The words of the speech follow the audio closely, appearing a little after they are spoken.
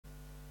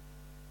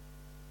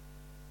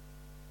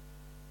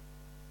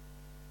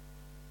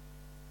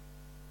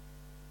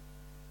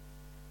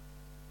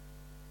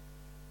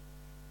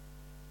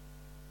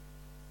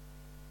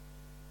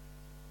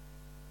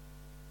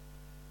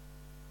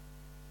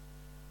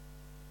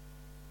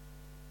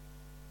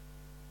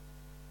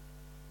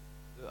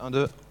1,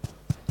 2.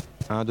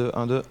 1, 2,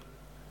 1, 2.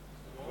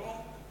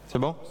 C'est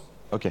bon?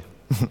 Okay.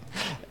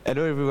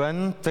 Hello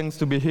everyone, thanks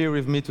to be here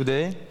with me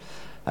today.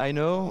 I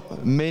know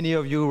many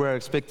of you were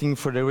expecting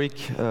Frederic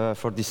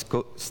for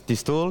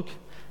this talk.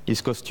 His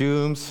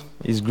costumes,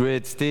 his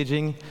great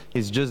staging,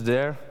 he's just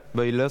there,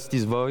 but he lost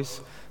his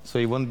voice, so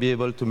he won't be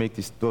able to make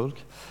this talk.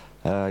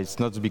 It's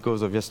not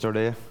because of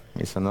yesterday,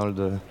 it's an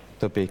old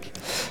topic.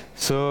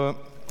 So,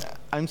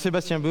 I'm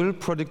Sébastien Bull,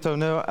 product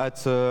owner at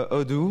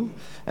Odoo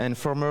and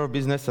former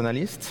business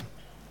analyst.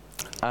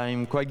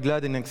 I'm quite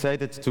glad and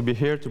excited to be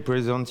here to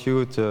present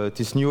you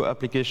this new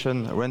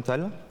application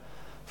rental.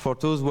 For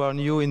those who are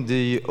new in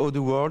the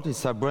Odoo world,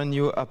 it's a brand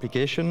new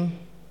application.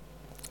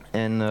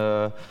 And,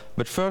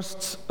 but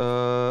first,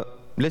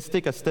 let's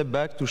take a step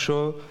back to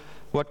show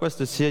what was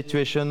the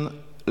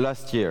situation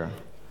last year.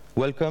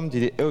 Welcome to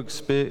the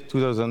EXP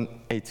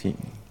 2018.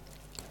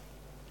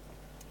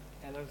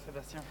 Hello,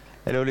 Sébastien.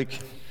 Hello, Luc.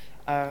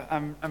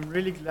 I'm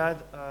really glad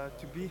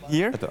to be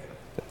here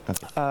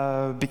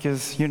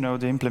because, you know,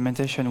 the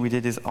implementation we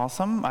did is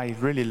awesome. I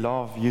really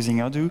love using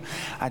Odoo.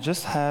 I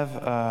just have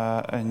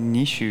an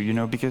issue, you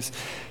know, because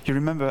you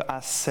remember I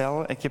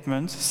sell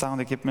equipment,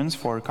 sound equipment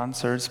for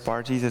concerts,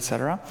 parties,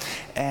 etc.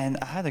 And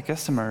I had a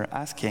customer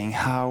asking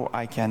how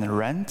I can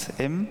rent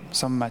him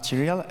some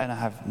material, and I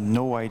have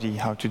no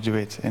idea how to do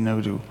it in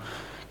Odoo.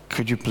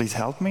 Could you please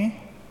help me?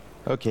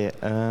 Okay,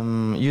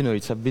 you know,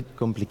 it's a bit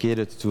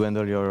complicated to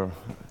handle your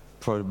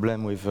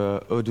problem with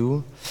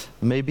Odoo.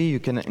 Maybe you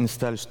can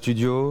install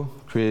Studio,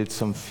 create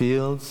some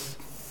fields,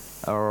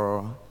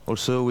 or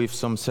also with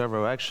some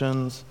server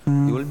actions,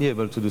 you will be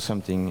able to do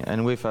something.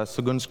 And with a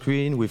second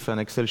screen, with an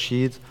Excel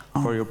sheet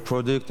for your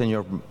product and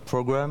your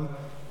program,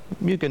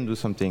 you can do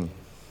something.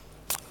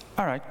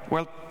 All right,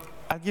 well,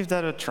 I'll give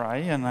that a try,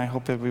 and I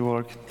hope it will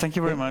work. Thank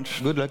you very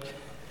much. Good luck.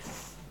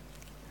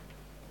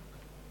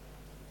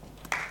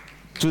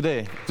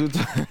 Today.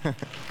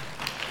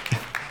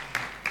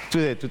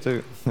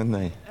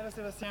 Hello,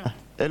 Sébastien.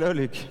 Hello,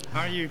 Luc.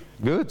 How are you?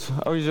 Good.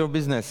 How is your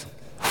business?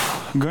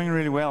 Going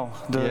really well.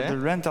 The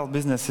rental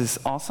business is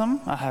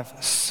awesome. I have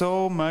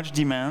so much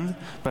demand,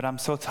 but I'm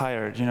so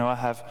tired. You know, I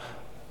have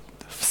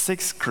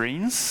 6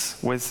 screens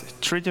with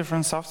 3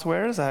 different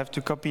softwares. I have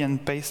to copy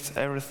and paste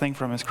everything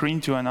from a screen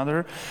to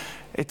another.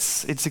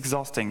 It's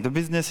exhausting. The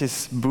business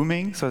is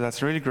booming, so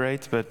that's really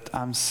great, but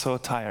I'm so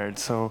tired.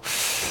 So,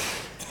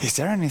 is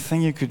there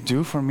anything you could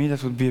do for me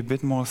that would be a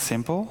bit more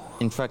simple?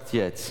 In fact,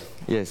 yes.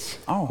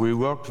 Oh. We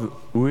worked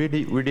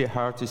really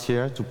hard this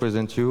year to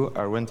present you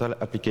our rental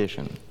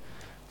application.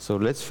 So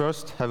let's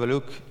first have a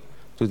look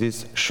to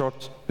this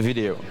short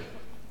video.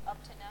 Up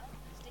to now,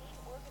 staying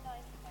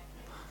organized with my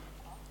rooms and offices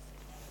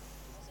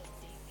was a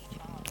daily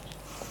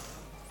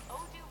challenge.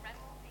 Odoo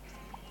Rental makes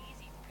it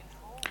easy to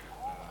control all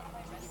of my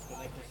rental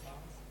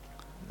operations.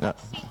 Let's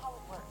see how it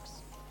works.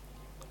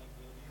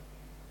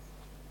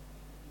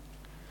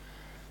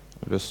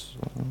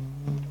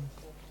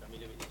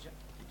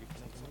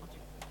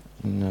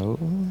 No.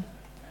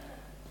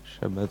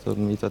 Shabbat told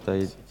me that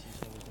I...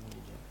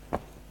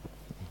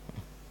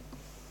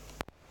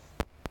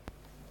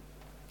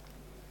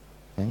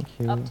 Thank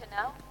you. Up to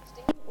now,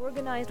 staying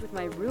organized with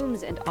my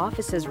rooms and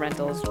offices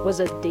rentals was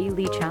a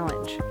daily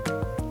challenge.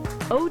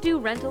 Odoo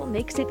Rental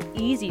makes it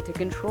easy to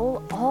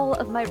control all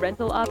of my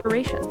rental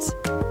operations.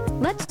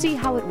 Let's see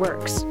how it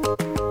works.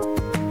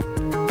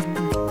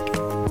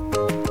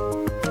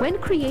 When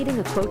creating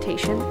a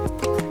quotation,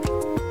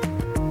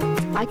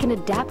 I can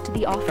adapt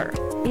the offer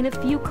in a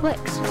few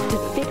clicks to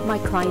fit my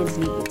client's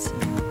needs.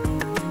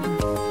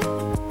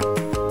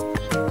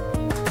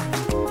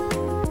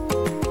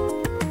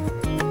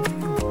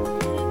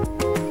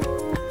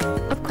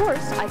 Of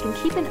course, I can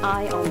keep an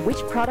eye on which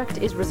product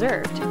is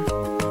reserved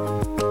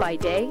by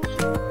day,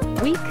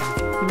 week,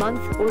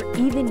 month, or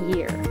even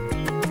year.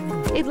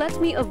 It lets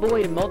me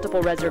avoid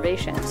multiple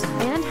reservations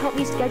and help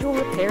me schedule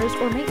repairs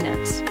or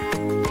maintenance.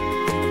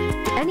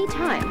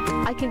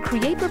 Anytime, I can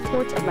create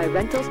reports of my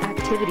rental's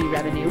activity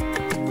revenue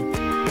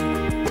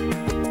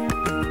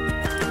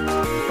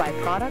by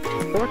product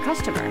or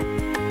customer.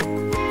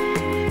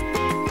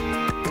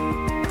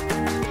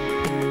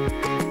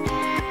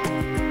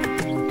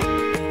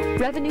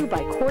 Revenue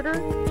by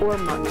quarter or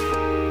month.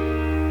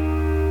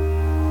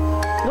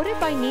 What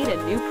if I need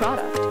a new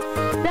product?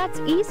 That's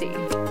easy.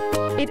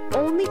 It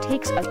only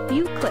takes a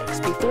few clicks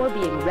before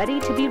being ready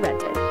to be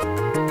rented.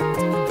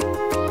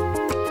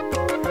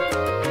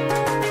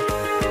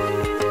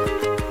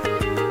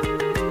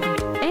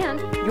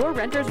 Your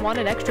renters want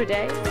an extra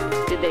day?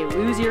 Did they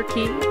lose your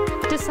key?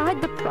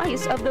 Decide the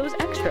price of those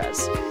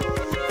extras.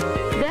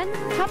 Then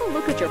have a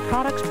look at your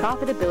product's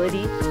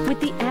profitability with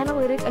the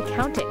analytic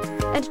accounting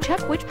and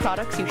check which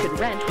products you should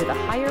rent with a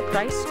higher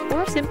price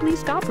or simply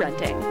stop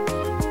renting.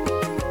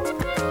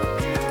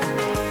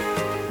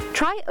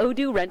 Try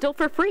Odoo Rental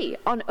for free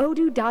on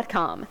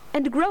odoo.com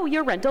and grow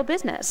your rental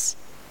business.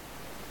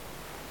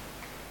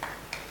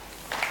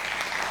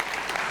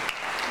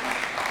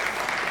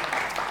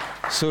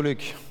 So, Luc,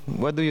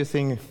 what do you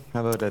think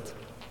about that?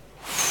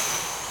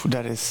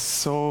 That is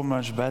so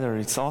much better.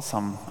 It's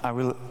awesome. I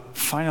will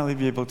finally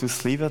be able to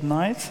sleep at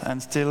night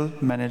and still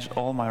manage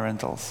all my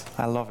rentals.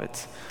 I love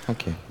it.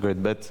 Okay,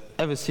 great. But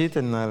have a seat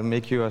and I'll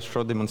make you a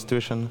short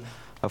demonstration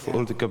of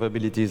all the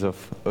capabilities of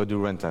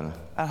Odoo Rental.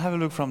 I'll have a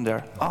look from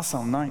there.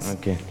 Awesome, nice.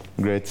 Okay,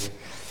 great.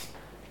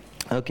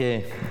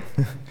 Okay,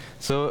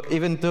 so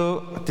even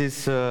though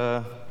this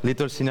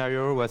little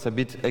scenario was a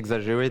bit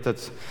exaggerated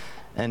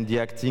and the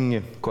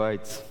acting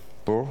quite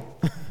poor,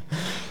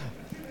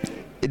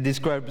 it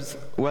describes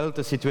well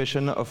the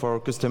situation of our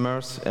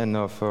customers and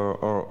of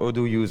our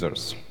Odoo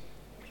users.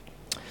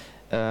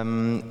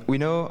 We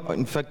know,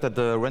 in fact, that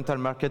the rental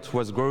market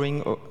was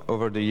growing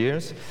over the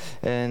years,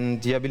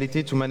 and the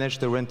ability to manage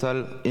the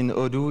rental in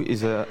Odoo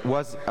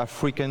was a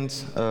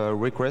frequent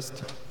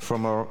request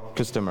from our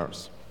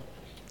customers.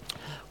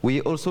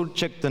 We also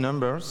checked the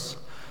numbers.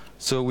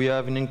 So we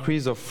have an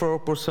increase of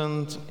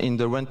 4% in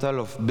the rental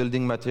of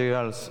building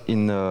materials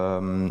in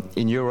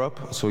Europe,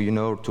 so you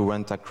know, to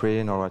rent a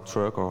crane or a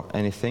truck or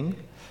anything.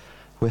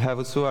 We have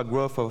also a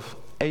growth of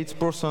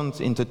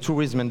 8% in the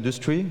tourism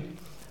industry.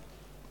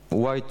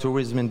 Why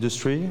tourism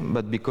industry?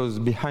 But because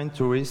behind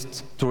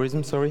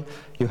tourism,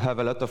 you have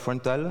a lot of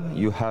rental.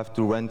 You have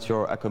to rent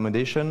your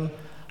accommodation,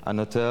 an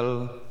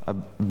hotel, a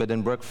bed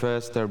and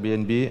breakfast,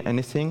 Airbnb,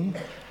 anything.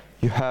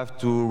 You have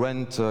to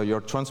rent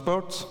your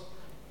transport,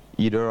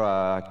 either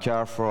a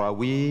car for a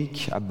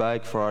week, a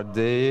bike for a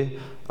day,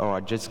 or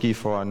a jet ski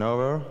for an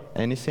hour,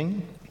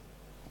 anything.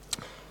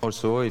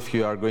 Also, if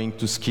you are going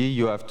to ski,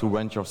 you have to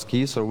rent your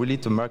skis. So really,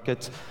 the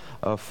market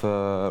of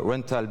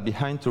rental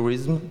behind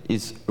tourism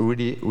is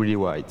really, really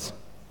wide.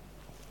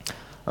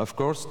 Of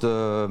course,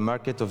 the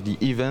market of the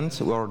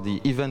event or the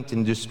event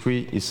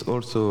industry is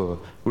also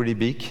really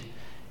big.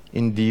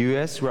 In the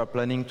US, we are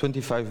planning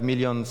 25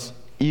 million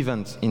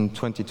events in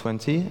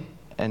 2020,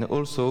 and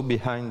also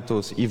behind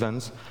those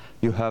events,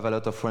 you have a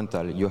lot of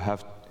rental. You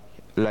have,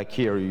 like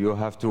here, you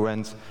have to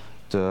rent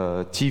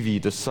the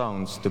TV, the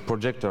sounds, the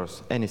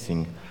projectors,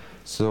 anything.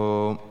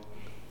 So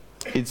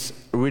it's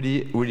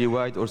really, really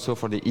wide also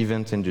for the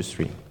event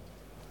industry.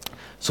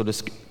 So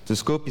the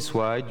scope is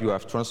wide. You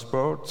have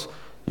transport.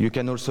 You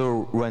can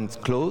also rent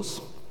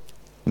clothes.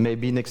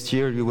 Maybe next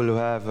year you will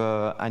have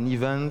an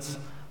event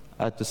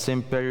at the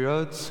same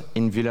period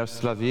in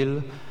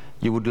Villers-la-Ville.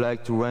 You would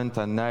like to rent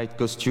a night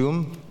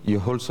costume.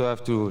 You also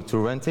have to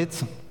rent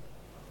it.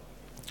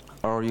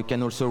 Or you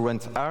can also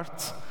rent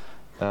art.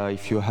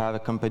 If you have a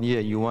company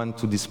and you want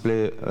to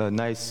display a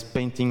nice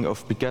painting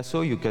of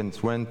Picasso, you can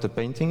rent the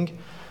painting.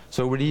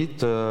 So really,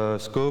 the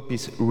scope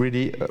is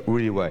really,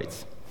 really wide.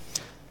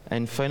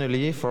 And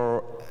finally,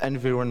 for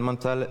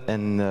environmental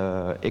and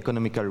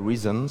economical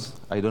reasons,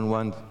 I don't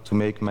want to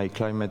make my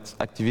climate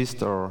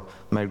activist or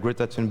my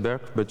Greta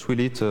Thunberg, but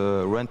really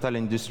the rental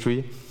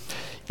industry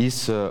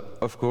is,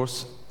 of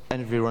course,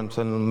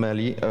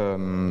 environmentally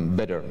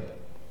better.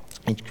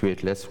 It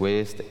creates less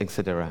waste,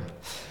 etc.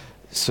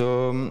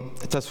 So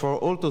that's for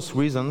all those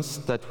reasons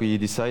that we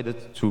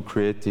decided to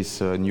create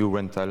this new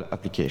rental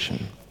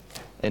application.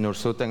 And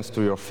also thanks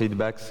to your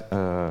feedbacks,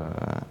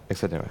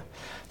 etc.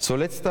 So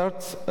let's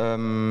start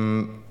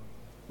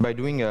by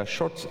doing a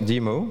short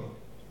demo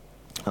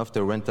of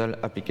the rental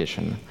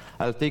application.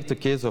 I'll take the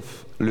case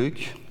of Luc.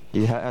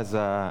 He has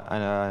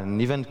an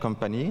event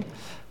company,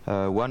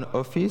 one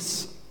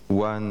office,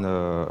 one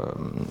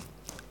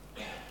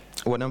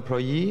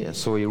employee,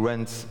 so he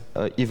rents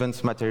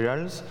events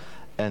materials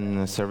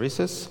and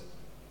services.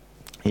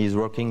 He is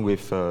working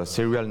with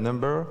serial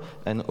number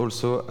and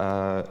also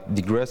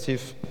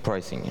digressive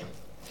pricing.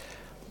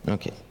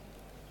 Okay.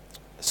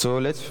 So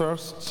let's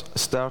first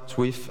start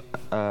with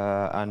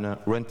a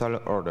rental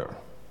order.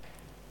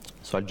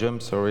 So I'll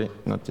jump, sorry,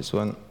 not this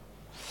one,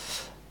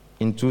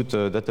 into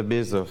the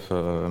database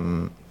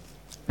of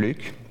Luc.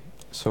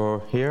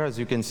 So here, as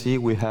you can see,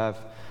 we have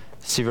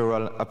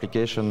several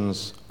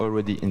applications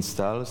already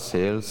installed,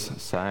 sales,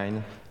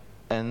 sign,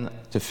 and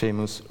the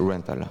famous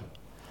rental.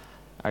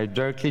 I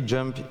directly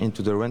jump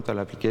into the rental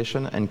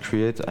application and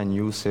create a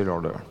new sale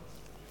order.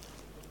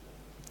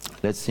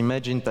 Let's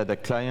imagine that a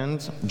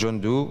client, John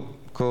Doe,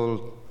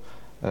 called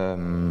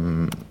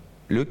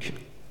Luc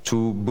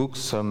to book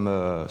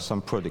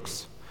some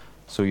products.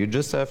 So you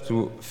just have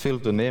to fill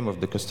the name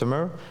of the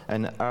customer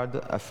and add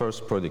a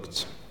first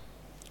product.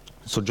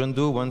 So John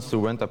Doe wants to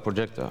rent a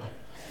projector.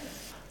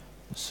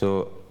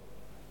 So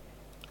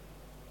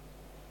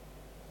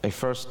I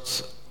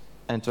first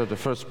enter the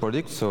first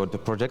product, so the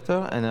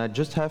projector, and I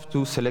just have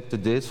to select the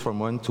dates from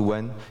when to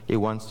when he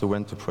wants to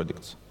rent the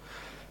product.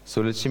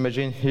 So let's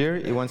imagine here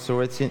he wants to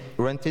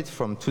rent it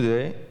from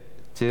today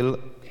till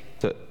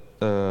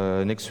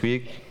the next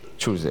week,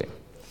 Tuesday.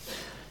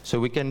 So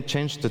we can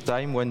change the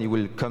time when he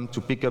will come to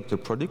pick up the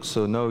product.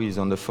 So now he's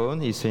on the phone,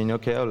 he's saying,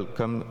 okay, I'll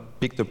come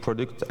pick the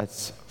product at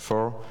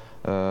 4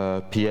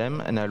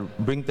 p.m. and I'll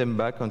bring them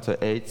back on the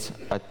 8th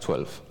at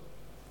 12.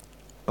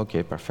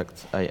 Okay,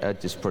 perfect, I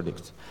add this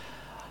product.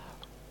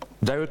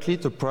 Directly,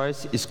 the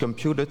price is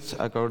computed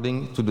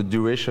according to the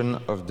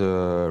duration of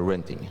the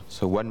renting.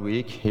 So 1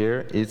 week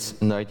here,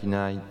 it's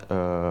 99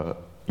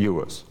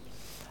 euros.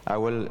 I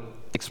will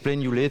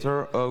explain you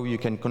later how you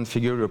can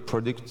configure your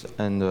product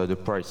and the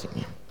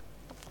pricing.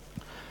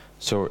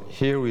 So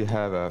here we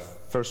have a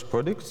first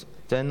product,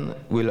 then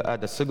we'll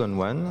add a second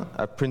one,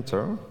 a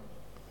printer.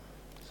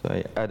 So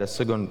I add a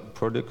second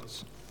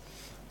product,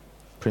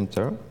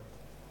 printer.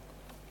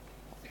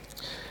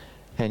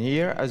 And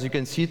here, as you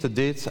can see, the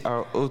dates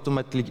are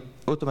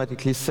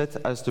automatically set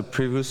as the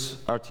previous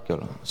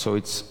article. So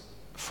it's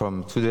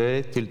from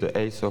today till the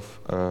 8th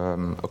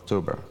of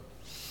October.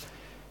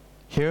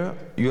 Here,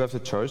 you have the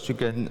choice. You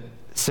can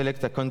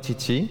select a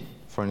quantity,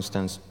 for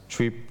instance,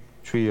 three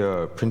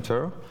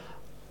printer,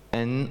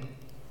 and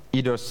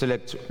either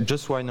select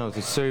just right now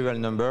the serial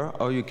number,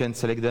 or you can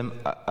select them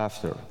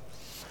after.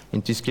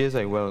 In this case,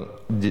 I will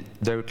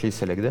directly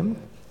select them.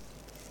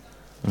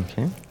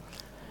 Okay.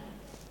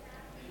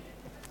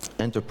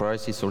 And the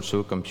price is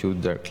also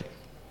computed directly.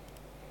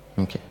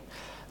 Okay.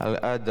 I'll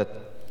add the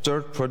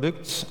third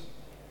product,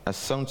 a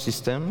sound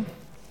system.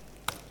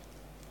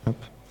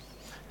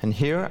 And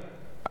here,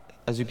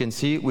 as you can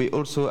see, we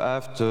also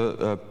have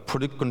the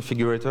product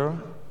configurator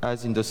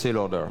as in the sale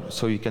order.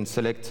 So you can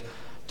select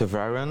the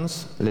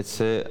variants, let's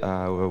say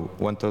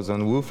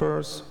 1,000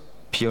 woofers,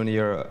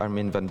 Pioneer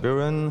Armin van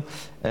Buren,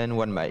 and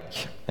one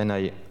mic. And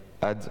I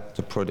add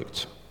the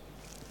product.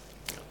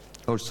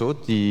 Also,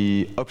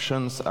 the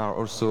options are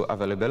also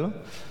available.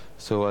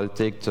 So I'll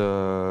take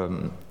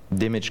the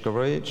damage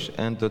coverage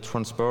and the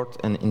transport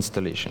and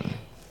installation.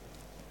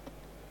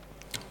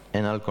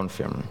 And I'll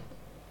confirm.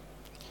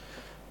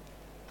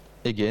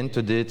 Again,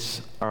 the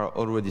dates are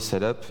already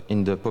set up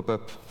in the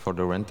pop-up for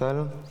the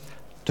rental.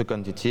 The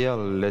quantity, I'll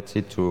let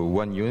it to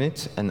 1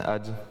 unit and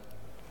add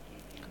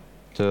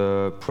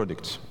the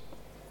product.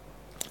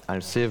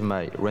 I'll save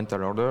my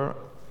rental order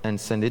and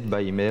send it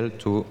by email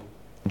to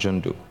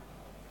John Doe.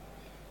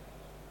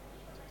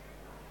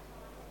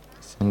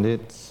 Send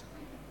it.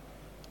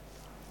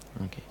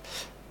 Okay.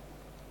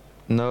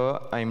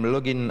 Now I'm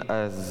logging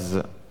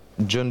as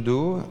John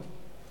Doe,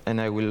 and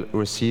I will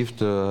receive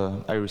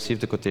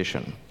the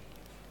quotation.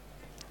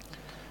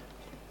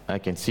 I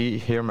can see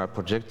here my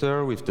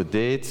projector with the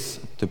dates,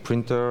 the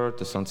printer,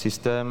 the sound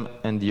system,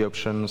 and the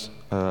options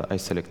I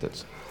selected.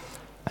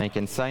 I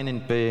can sign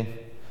and pay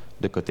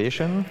the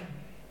quotation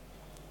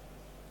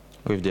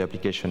with the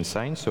application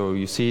sign. So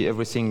you see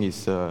everything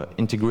is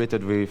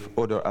integrated with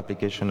other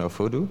application of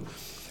Odoo.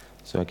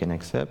 So I can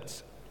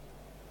accept.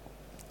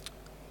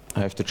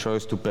 I have the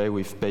choice to pay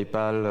with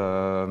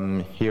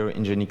PayPal here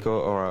in Ingenico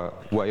or a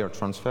wire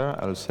transfer.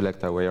 I'll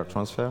select a wire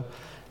transfer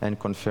and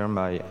confirm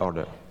my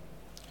order.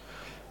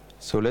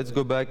 So let's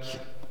go back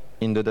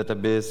in the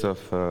database of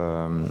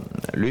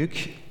Luc,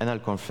 and I'll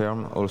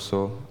confirm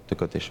also the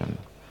quotation.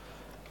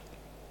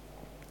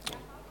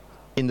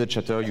 In the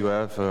chatter, you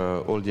have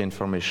all the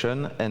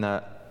information and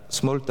a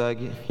small tag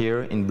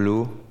here in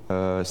blue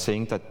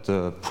saying that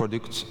the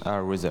products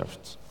are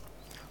reserved.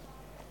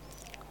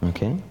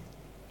 Okay.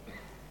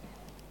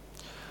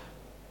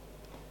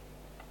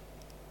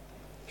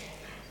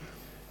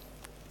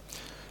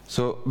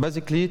 So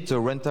basically, the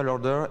rental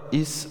order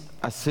is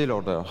a sale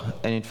order,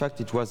 and in fact,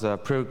 it was a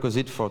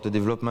prerequisite for the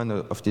development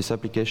of this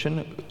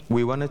application.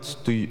 We wanted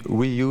to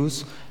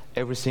reuse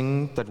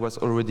everything that was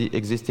already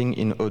existing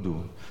in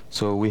Odoo.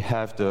 So we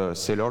have the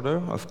sale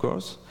order, of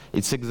course.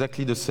 It's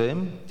exactly the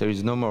same. There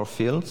is no more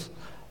fields,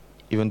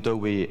 even though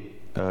we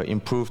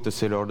improved the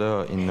sale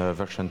order in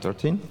version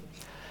 13.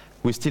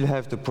 We still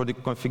have the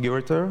product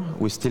configurator.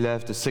 We still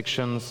have the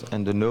sections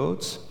and the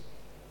nodes.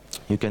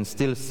 You can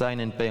still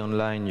sign and pay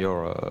online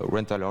your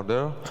rental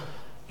order.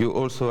 You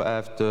also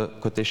have the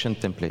quotation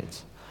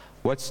template.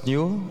 What's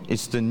new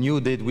is the new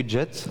date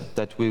widget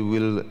that we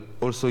will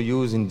also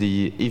use in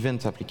the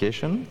event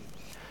application.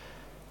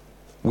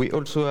 We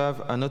also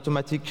have an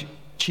automatic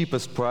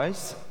cheapest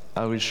price.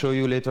 I will show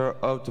you later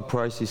how the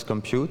price is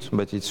computed,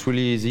 but it's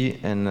really easy,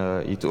 and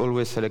it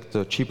always selects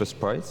the cheapest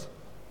price.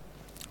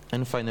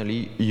 And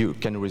finally, you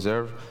can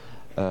reserve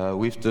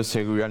with the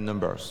serial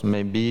numbers.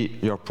 Maybe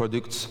your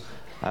products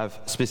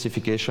have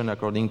specification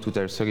according to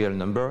their serial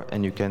number,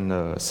 and you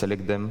can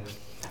select them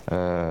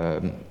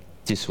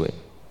this way.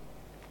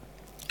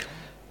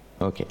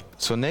 Okay,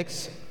 so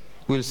next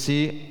we'll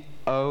see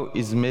how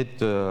is made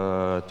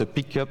the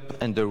pickup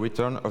and the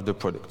return of the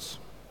products.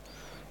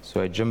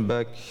 So I jump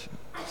back,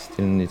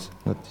 still needs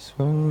not this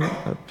one,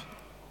 up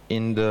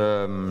in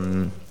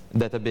the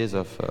database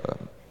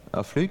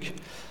of Luc.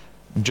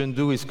 John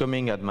Doe is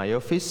coming at my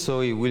office,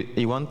 so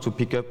he wants to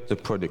pick up the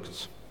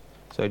products.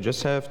 So I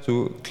just have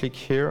to click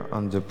here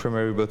on the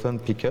primary button,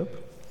 Pickup,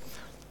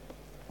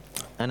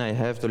 and I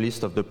have the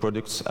list of the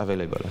products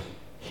available.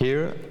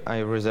 Here, I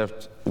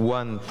reserved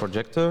one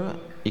projector.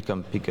 He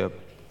can pick up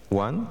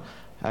one.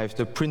 I have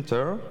the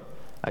printer.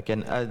 I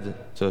can add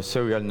the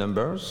serial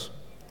numbers.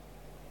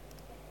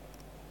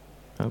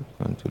 1,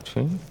 2,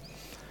 3.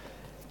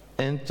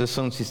 And the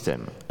sound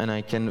system. And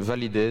I can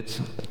validate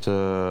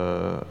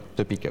the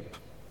pickup.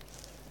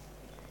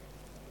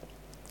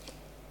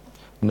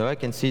 Now I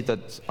can see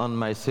that on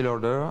my sale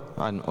order,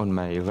 on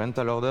my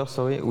rental order,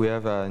 sorry, we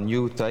have a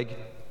new tag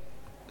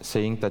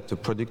saying that the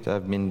product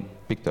has been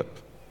picked up.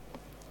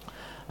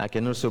 I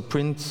can also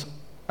print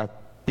a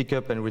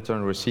pickup and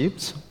return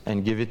receipt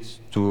and give it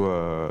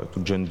to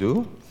John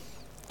Doe.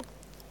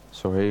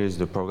 So here is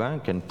the program. I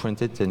can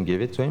print it and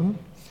give it to him.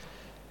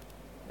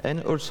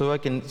 And also I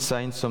can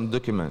sign some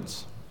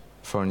documents,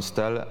 for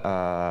install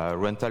a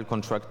rental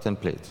contract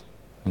template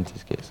in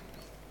this case.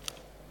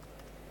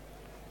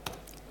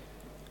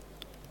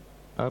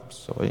 Oops,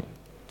 sorry,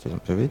 to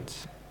improve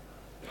it.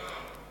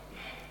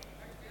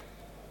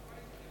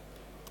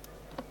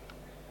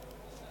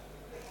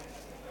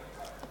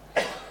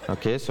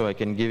 Okay, so I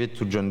can give it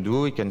to John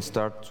Doe. He can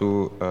start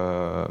to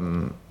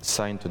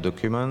sign the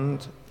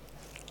document.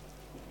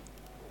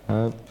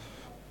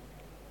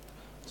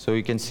 So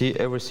you can see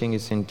everything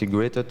is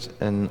integrated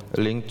and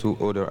linked to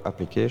other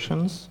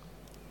applications.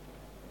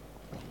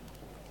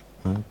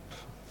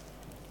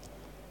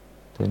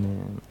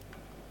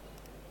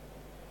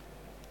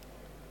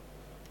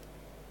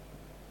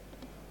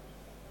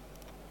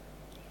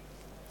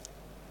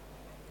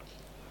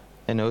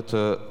 And now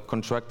the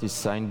contract is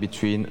signed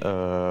between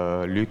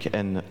Luc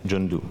and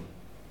John Doe.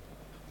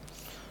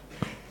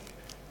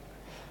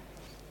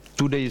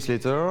 2 days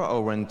later,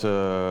 or when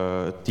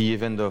the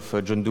event of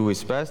John Doe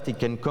is passed, he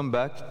can come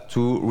back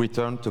to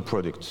return the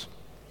product.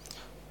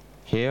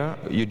 Here,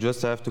 you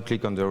just have to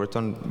click on the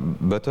return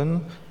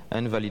button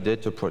and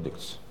validate the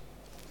product.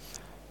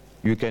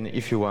 You can,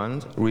 if you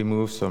want,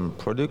 remove some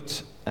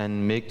products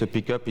and make the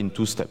pickup in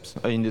 2 steps.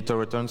 In the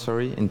return,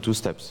 sorry, in 2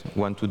 steps.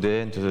 One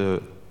today and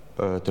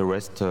the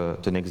rest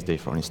the next day,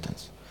 for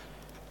instance.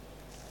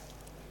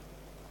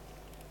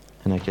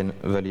 And I can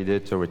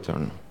validate the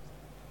return.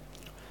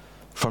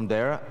 From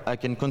there, I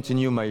can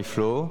continue my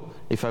flow.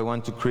 If I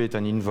want to create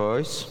an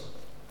invoice,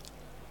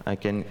 I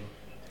can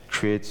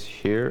create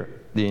here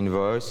the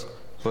invoice,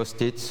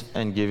 post it,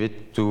 and give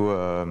it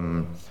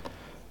to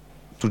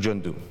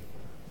John Doe.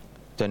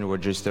 Then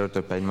register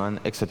the payment,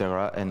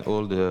 etc., and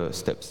all the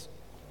steps.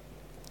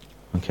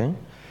 Okay?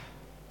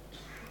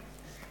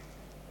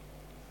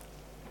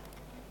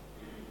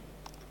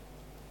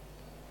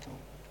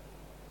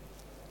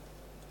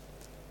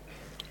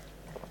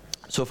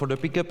 So for the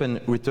pickup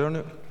and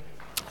return,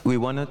 we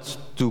wanted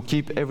to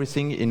keep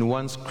everything in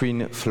one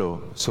screen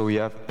flow. So we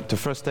have, the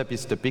first step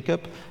is the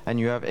pickup, and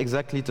you have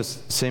exactly the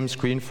same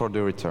screen for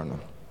the return.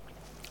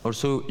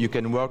 Also, you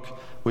can work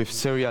with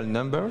serial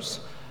numbers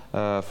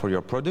for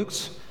your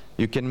products.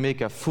 You can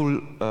make a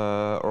full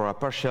or a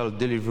partial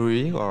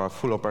delivery, or a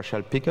full or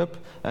partial pickup,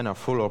 and a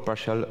full or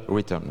partial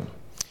return.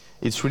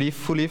 It's really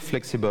fully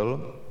flexible,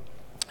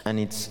 and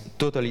it's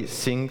totally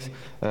synced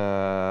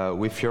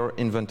with your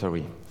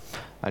inventory.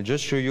 I'll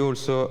just show you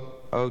also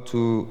how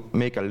to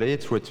make a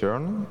late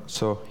return.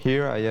 So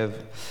here I have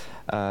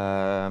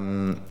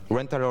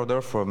rental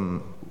order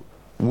from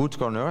Wood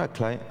Corner,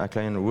 a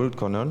client Wood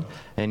Corner,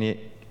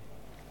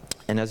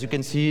 and as you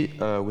can see,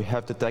 we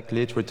have the tag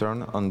late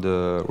return on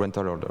the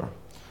rental order.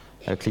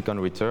 I click on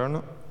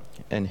return,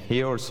 and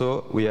here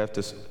also we have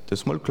the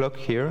small clock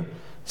here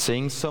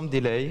saying some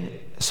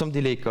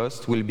delay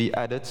cost will be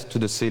added to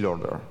the sale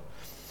order.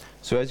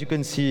 So as you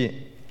can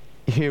see,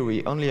 here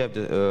we only have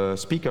the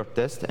speaker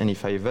test, and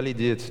if I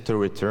validate the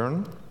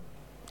return,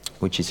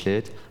 which is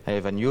late, I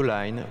have a new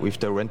line with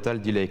the rental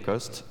delay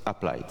cost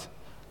applied,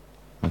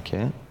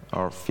 okay,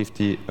 or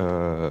 50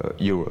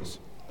 euros.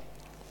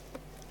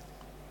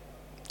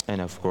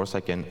 And of course,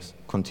 I can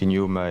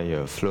continue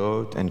my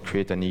flow and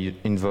create an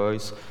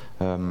invoice,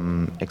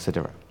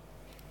 etc.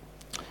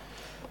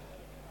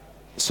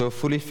 So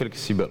fully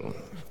flexible.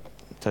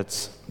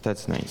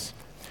 That's nice.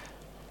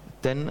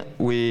 Then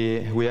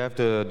we have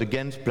the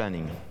Gantt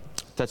planning.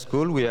 That's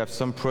cool. We have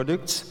some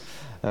products.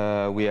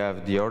 We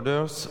have the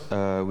orders.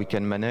 We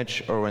can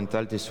manage our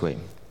rental this way.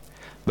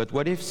 But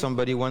what if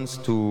somebody wants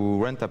to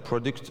rent a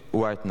product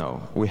right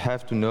now? We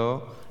have to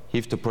know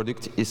if the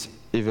product is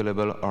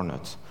available or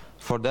not.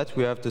 For that,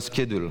 we have the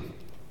schedule.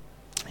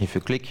 If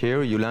you click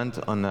here, you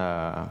land on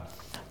a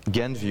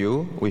Gantt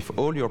view with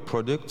all your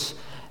products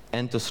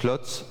and the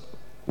slots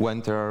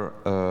when they're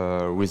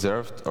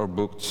reserved or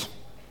booked.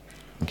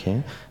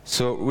 Okay,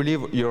 so really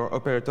your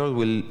operator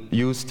will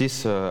use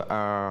this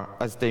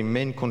as their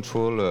main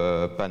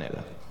control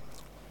panel.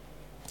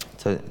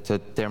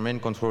 Their main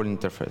control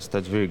interface.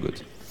 That's very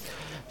good.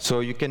 So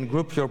you can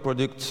group your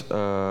product,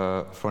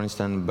 for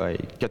instance, by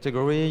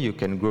category. You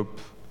can group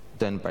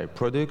then by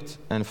product,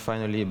 and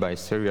finally by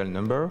serial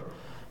number.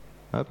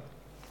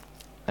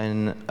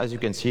 And as you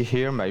can see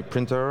here, my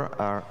printer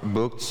are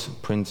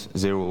booked. Print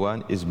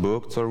 01 is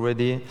booked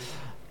already.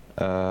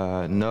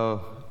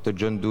 Now the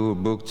John Doe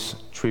booked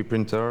 3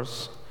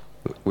 printers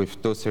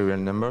with those serial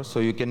numbers, so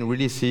you can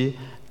really see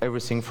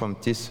everything from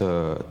this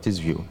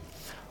view.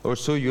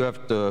 Also, you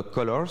have the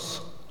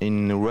colors.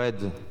 In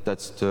red,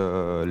 that's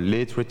the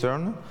late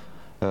return,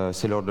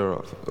 sale order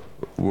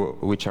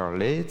which are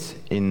late.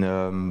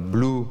 In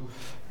blue,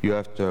 you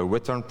have the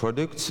return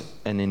products,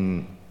 and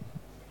in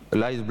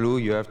light blue,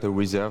 you have the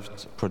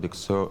reserved products.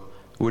 So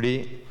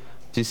really,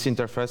 this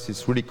interface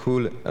is really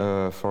cool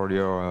for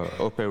your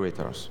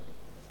operators.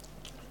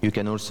 You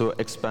can also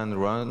expand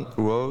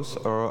rows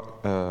or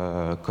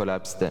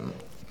collapse them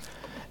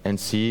and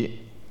see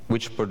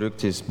which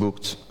product is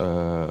booked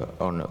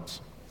or not.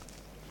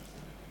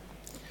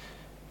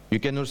 You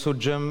can also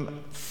jump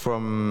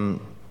from,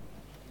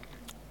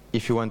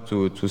 if you want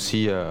to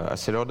see a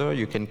sale order,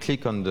 you can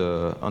click on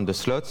the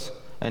slots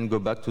and go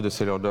back to the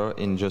sale order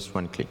in just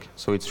one click.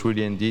 So it's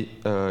really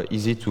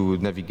easy to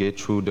navigate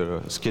through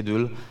the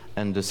schedule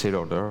and the sale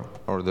order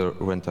or the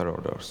rental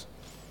orders.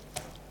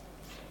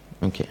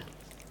 Okay.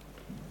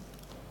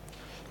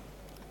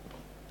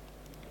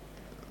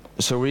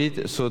 So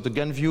the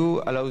Gantt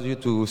view allows you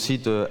to see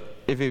the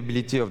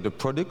availability of the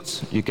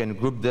products. You can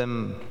group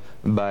them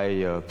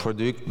by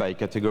product, by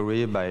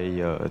category,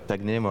 by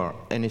tag name or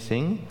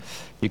anything.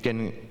 You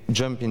can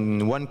jump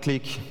in one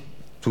click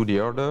to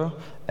the order,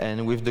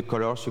 and with the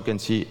colors you can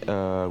see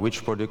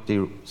which product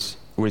is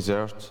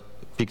reserved,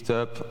 picked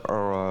up,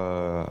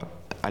 or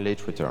a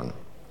late return.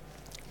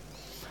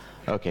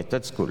 Okay,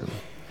 that's cool.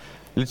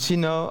 Let's see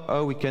now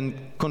how we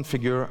can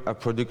configure a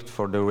product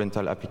for the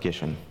rental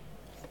application.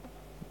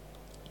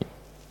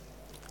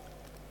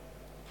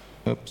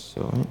 Oops,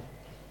 sorry.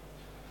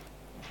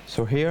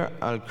 So here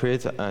I'll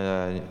create,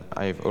 I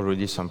have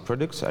already some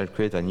products, I'll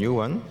create a new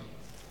one.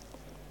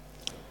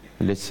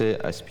 Let's say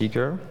a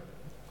speaker.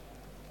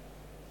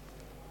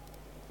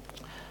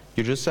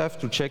 You just have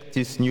to check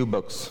this new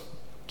box,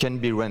 can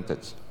be rented.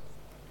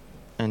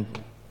 And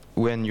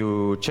when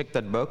you check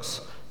that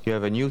box, you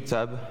have a new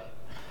tab,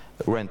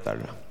 rental.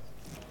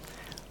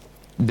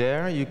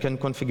 There you can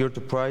configure the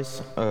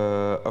price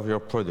of your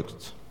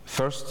product.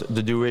 First,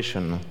 the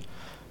duration.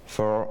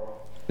 For,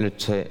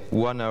 let's say,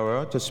 1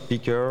 hour, the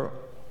speaker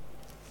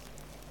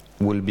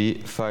will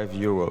be 5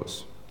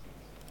 euros.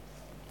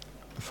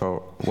 For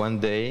 1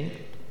 day,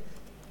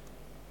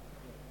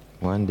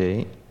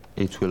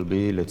 it will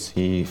be, let's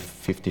see,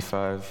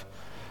 55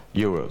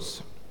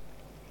 euros.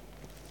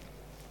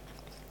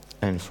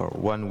 And for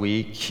 1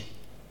 week,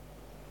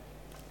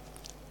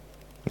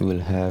 you will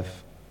have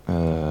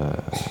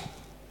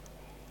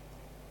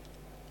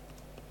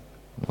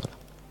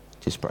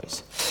this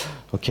price.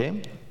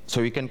 Okay,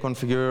 so you can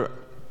configure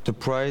the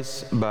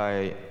price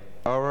by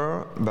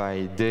hour,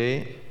 by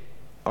day,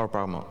 or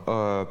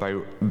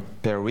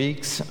per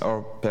weeks,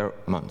 or per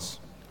month.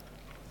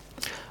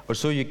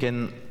 Also, you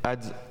can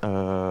add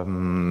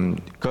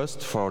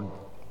cost for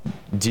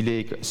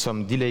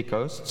some delay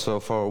cost. So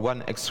for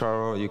 1 extra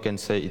hour, you can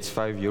say it's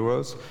 5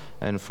 euros,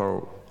 and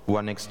for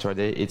 1 extra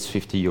day, it's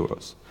 50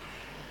 euros.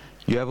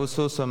 You have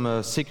also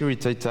some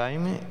security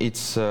time.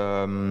 It's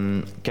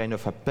kind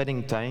of a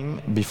padding time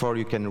before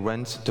you can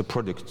rent the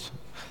product.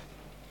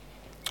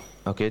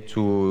 Okay,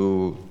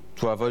 to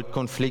avoid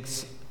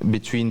conflicts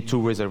between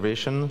two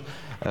reservations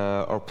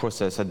or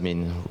process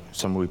admin,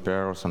 some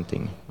repair or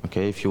something.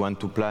 Okay, if you want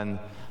to plan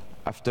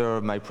after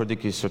my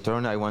product is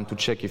returned, I want to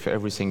check if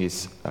everything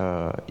is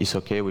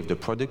okay with the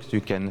product.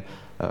 You can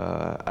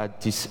add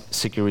this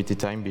security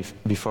time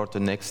before the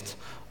next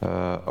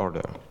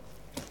order.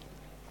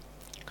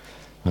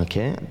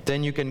 Okay,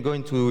 then you can go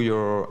into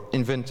your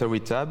inventory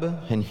tab,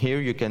 and here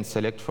you can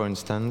select, for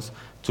instance,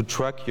 to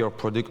track your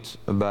product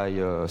by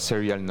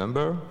serial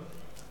number,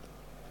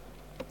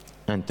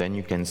 and then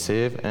you can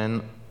save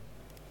and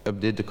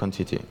update the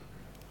quantity.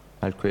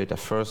 I'll create a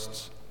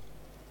first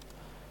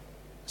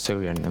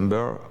serial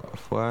number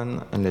of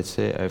 1, and let's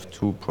say I have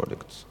 2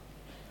 products.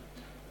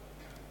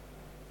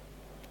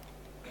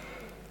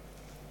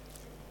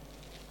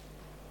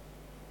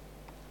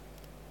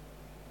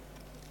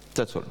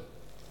 That's all.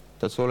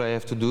 That's all I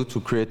have to do to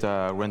create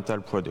a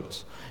rental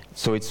product.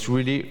 So it's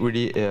really,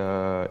 really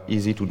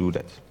easy to do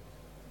that.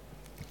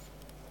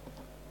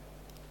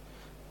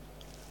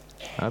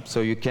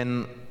 So you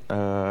can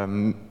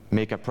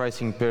make a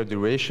pricing per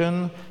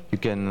duration. You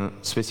can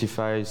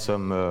specify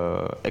some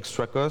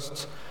extra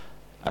costs,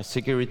 a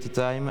security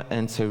time,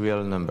 and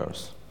serial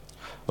numbers.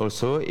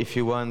 Also, if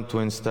you want to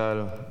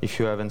install, if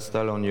you have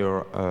installed on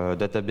your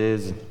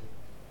database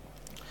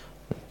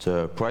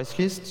the price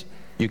list,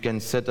 you can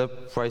set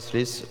up price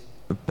lists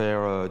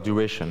per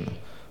duration.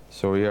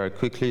 So here I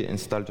quickly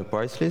install the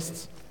price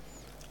list.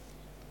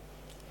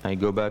 I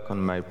go back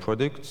on my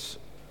products.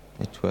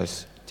 It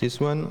was this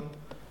one.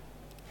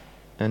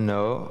 And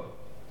now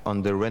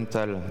on the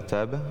rental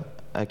tab,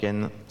 I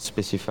can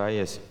specify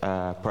as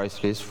a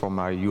price list for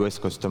my US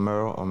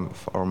customer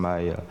or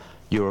my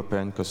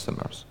European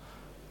customers.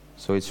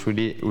 So it's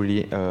really,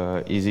 really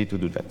easy to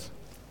do that.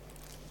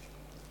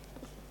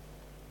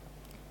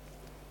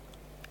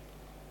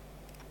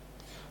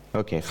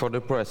 Okay, for the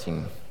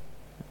pricing,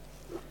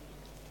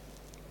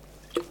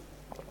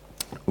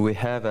 we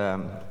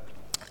have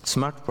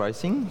smart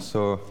pricing.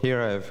 So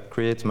here I've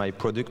created my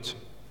product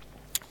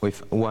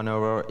with 1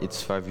 hour,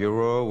 it's 5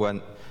 euro,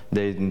 1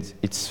 day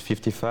it's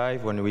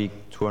 55, 1 week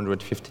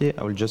 250.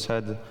 I will just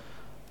add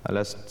a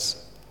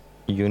last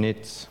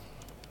unit,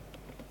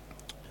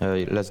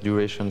 last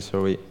duration,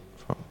 sorry,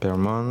 per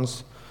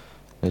month.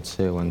 Let's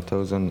say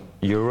 1,000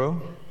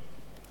 euro.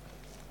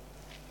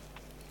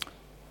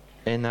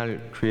 And I'll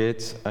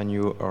create a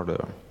new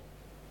order.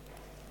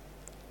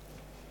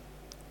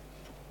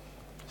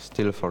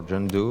 still for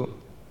John Doe.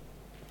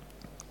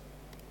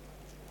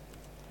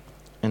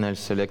 And I'll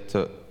select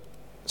a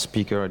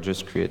speaker I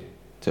just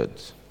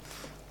created.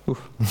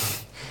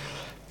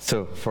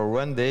 So for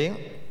 1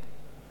 day,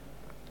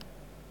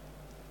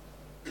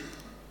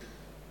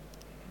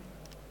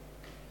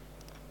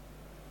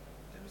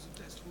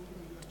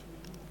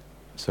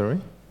 sorry?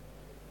 In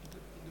the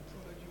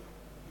product you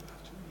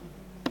have to remove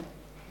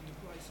in the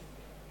pricing.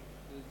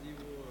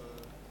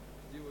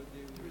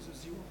 There is a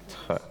zero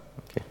price.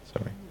 Okay,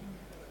 sorry.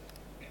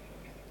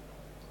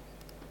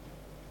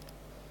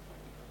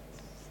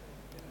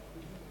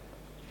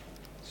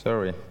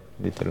 Sorry,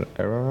 little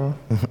error.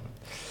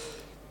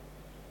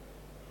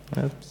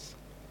 Oops.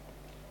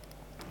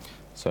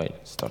 So I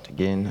start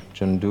again.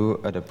 John Doe,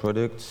 add a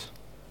product.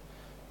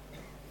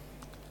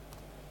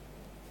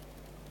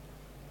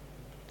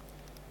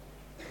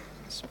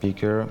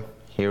 Speaker.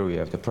 Here we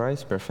have the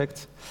price.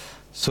 Perfect.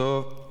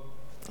 So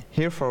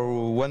here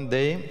for 1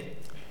 day,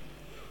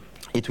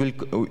 it will.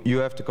 You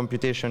have the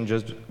computation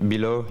just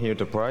below here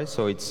the price.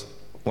 So it's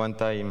 1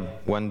 time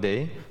 1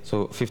 day,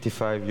 so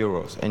 55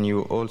 euros. And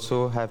you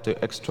also have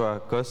the extra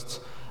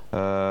costs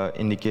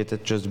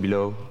indicated just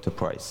below the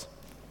price.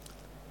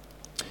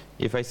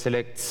 If I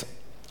select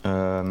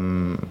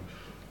from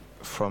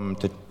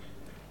the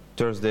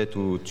Thursday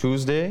to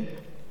Tuesday,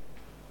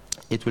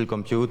 it will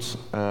compute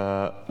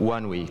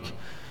 1 week.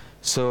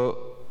 So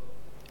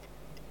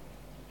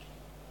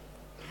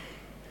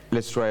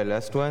let's try a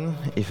last one.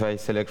 If I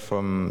select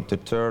from the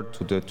 3rd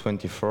to the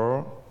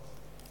 24th,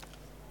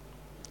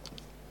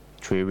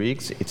 3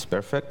 weeks, it's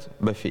perfect.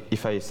 But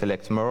if I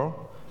select more,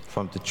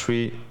 from the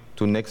 3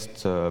 to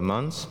next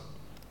month,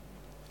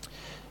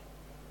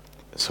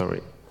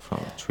 sorry, from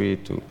 3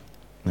 to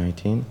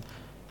 19,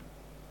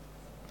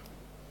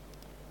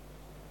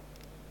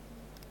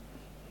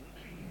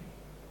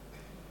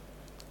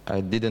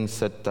 I didn't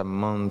set a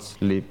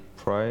monthly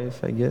price,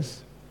 I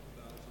guess.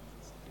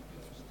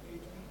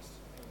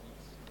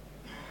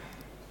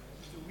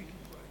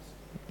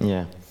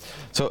 Yeah.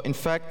 So in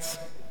fact,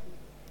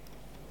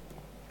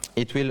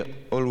 it will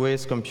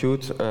always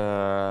compute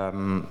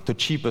the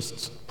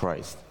cheapest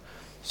price.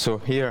 So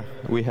here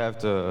we have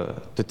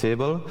the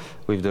table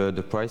with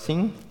the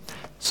pricing.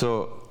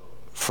 So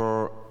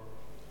for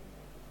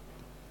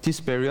this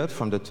period,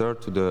 from the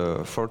 3rd to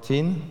the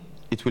 14th,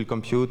 it will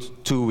compute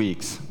 2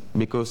 weeks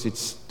because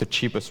it's the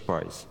cheapest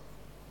price.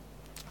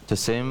 The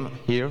same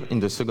here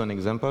in the second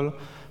example.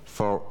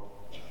 For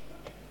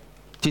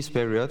this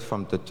period,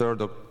 from the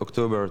 3rd of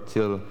October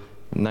till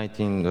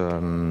 19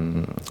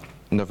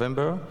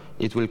 November,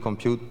 it will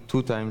compute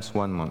 2 times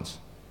 1 month.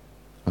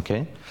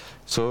 Okay?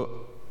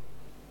 So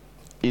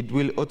it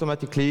will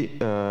automatically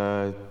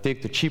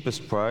take the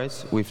cheapest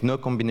price with no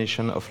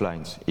combination of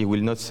lines. It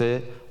will not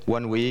say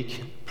 1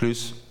 week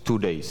plus 2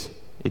 days.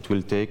 It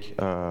will take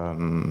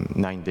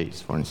 9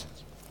 days, for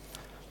instance.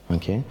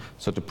 Okay?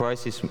 So the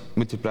price is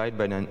multiplied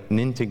by an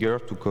integer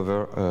to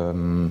cover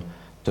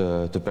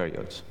the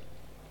period.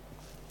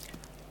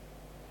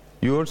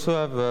 You also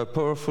have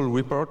powerful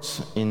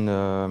reports in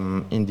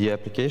the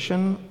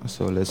application,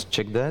 so let's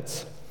check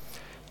that.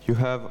 You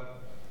have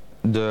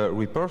the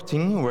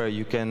reporting, where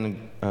you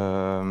can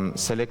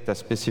select a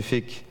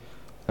specific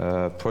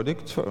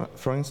product,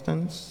 for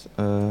instance,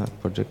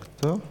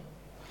 projector.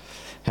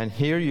 And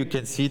here you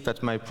can see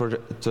that my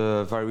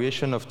the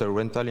variation of the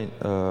rental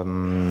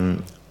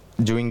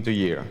during the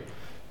year.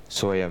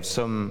 So I have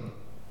some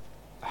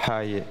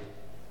high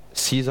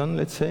season,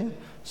 let's say.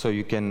 So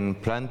you can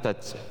plan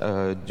that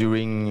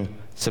during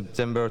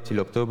September till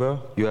October,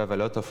 you have a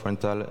lot of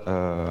rental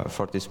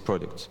for this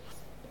product.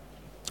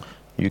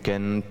 You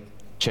can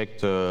check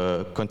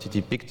the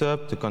quantity picked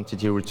up, the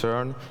quantity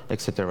returned,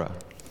 etc.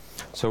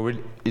 So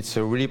it's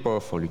really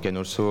powerful. You can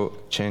also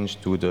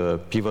change to the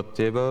pivot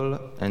table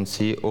and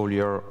see all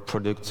your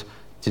products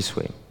this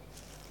way.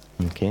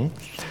 Okay.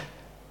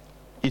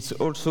 It's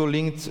also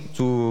linked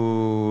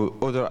to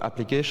other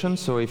applications.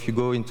 So if you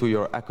go into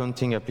your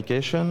accounting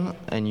application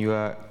and you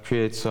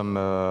create some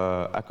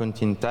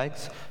accounting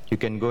tags, you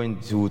can go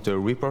into the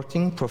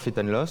reporting, profit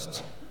and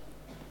loss,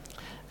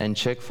 and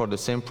check for the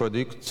same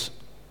product.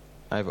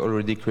 I've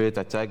already created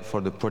a tag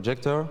for the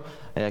projector,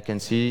 and I can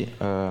see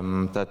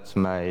that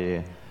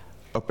my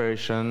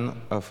operation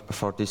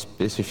for this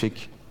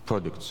specific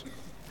product.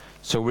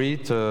 So really,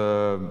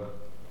 the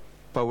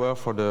power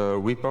for the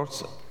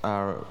reports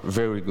are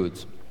very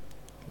good,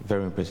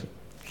 very impressive.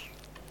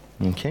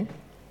 Okay.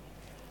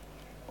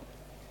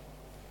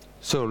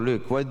 So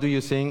Luc, what do you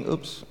think?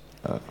 Oops.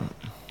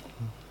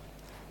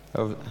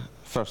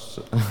 First,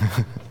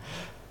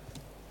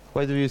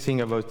 what do you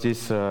think about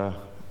this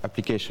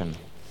application?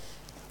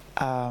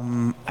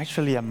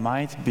 Actually, I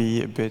might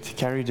be a bit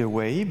carried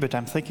away, but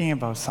I'm thinking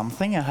about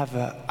something. I have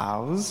a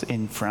house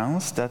in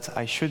France that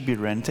I should be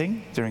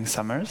renting during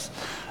summers,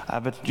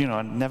 but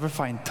I never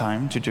find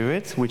time to do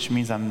it, which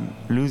means I'm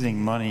losing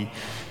money.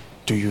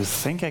 Do you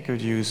think I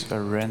could use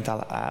a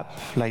rental app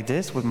like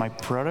this with my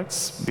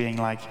products being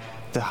like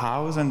the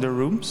house and the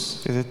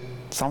rooms? Is it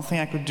something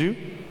I could do?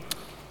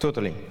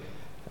 Totally.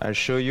 I'll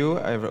show you.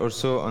 I've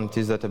also on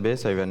this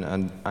database, I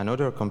have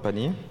another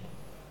company,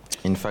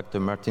 in fact,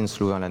 Martins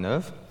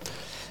Louvain-la-Neuve.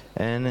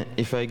 And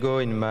if I go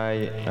in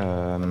my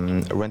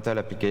rental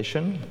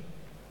application,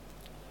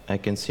 I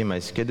can see my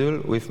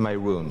schedule with my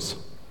rooms.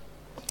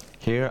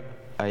 Here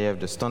I have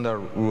the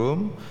standard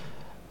room,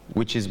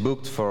 which is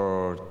booked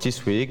for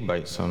this week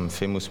by some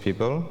famous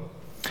people.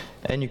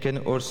 And you can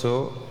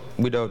also,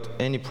 without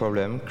any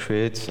problem,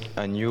 create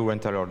a new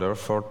rental order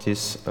for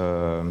this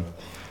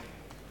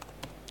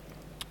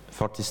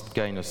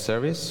kind of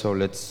service. So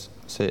let's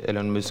say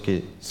Elon Musk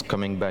is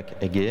coming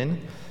back again.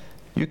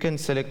 You can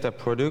select a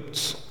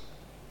product,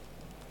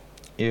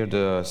 here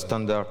the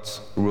standard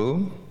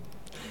room,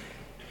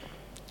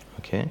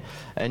 okay,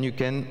 and you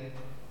can,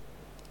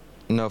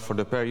 now for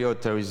the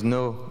period there is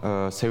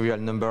no serial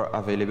number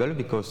available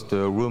because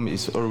the room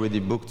is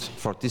already booked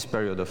for this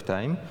period of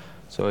time.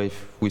 So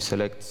if we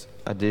select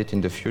a date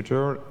in the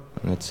future,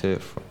 let's say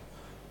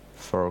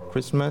for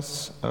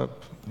Christmas, we'll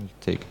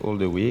take all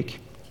the week.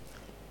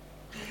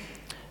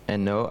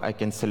 And now I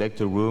can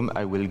select a room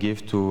I will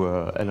give to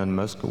Elon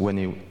Musk when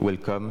he will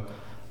come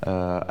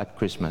at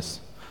Christmas.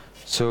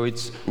 So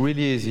it's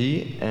really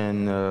easy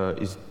and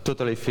it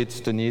totally fits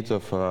the needs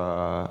of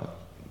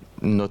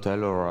an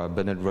hotel or a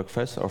bed and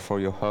breakfast or for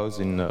your house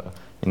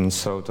in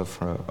south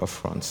of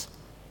France.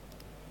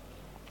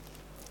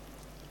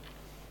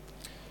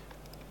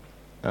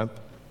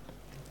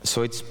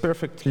 So it's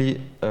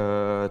perfectly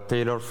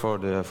tailored for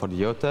the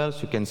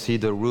hotels. You can see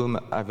the room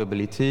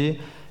availability.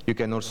 You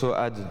can also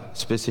add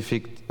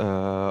specific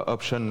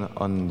option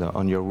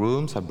on your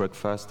rooms, at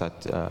breakfast,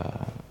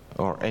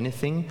 or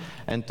anything.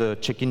 And the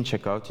check-in,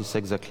 check-out is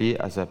exactly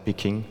as a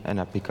picking and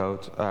a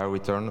pick-out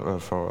return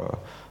for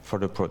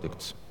the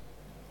products.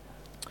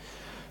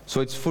 So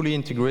it's fully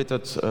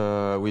integrated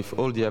with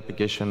all the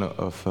application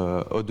of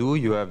Odoo.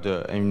 You have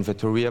the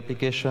inventory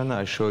application.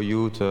 I show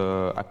you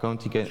the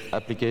accounting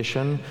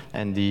application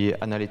and the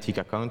analytic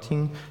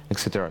accounting,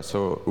 etc.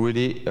 So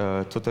really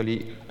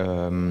totally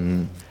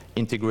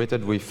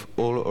integrated with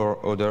all our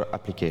other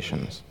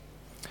applications.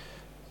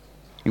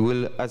 You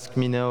will ask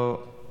me now,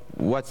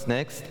 what's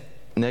next?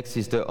 Next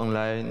is the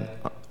online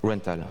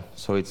rental.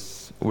 So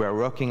we are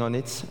working on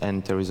it,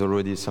 and there is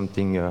already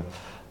something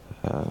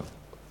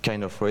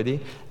kind of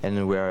ready,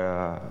 and we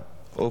are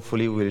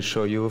hopefully will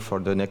show you for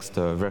the next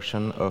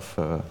version of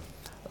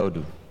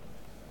Odoo.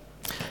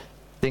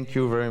 Thank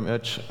you very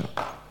much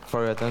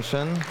for your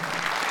attention.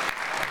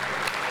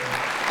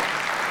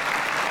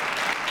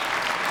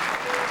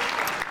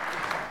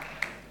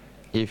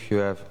 If you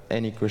have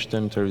any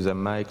question, there is a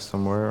mic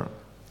somewhere.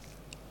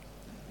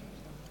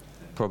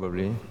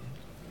 Probably.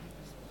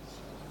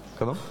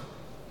 Come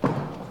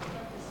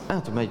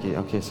on. To make it.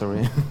 Okay,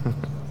 sorry.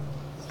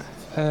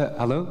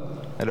 Hello.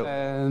 Hello.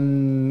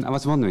 I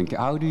was wondering,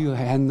 how do you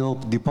handle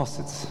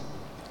deposits?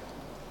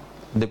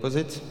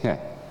 Deposit? Yeah.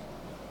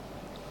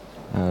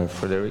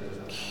 Frederick.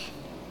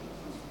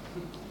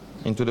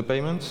 Into the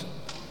payment?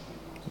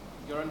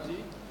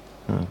 Guarantee?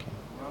 Okay.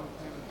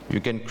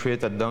 You can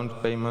create a down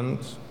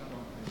payment.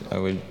 I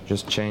will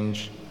just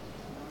change.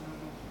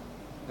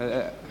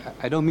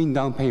 I don't mean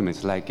down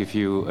payments. Like if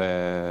you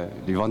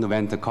want to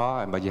rent a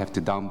car, but you have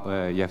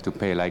to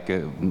pay like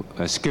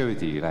a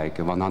security, like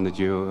 100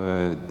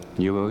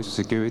 euros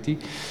security.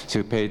 So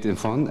you pay it in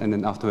front, and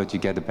then afterwards you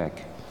get it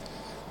back.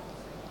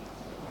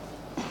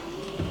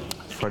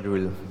 Fred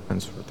will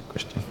answer the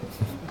question.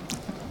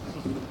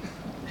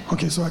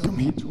 Okay, so I come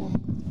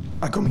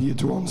here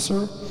to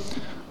answer.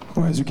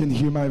 Well, as you can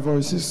hear, my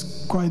voice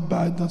is quite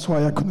bad. That's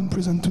why I couldn't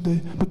present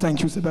today. But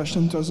thank you,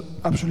 Sebastian. It was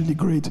absolutely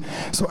great.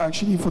 So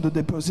actually, for the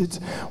deposit,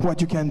 what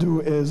you can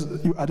do is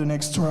you add an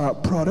extra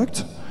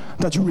product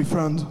that you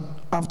refund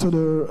after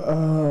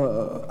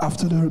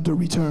the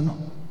return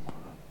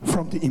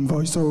from the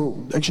invoice. So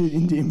actually,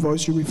 in the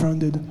invoice, you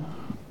refunded.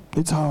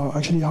 It's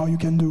how you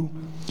can do.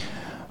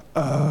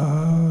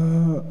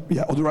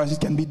 Yeah, otherwise it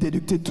can be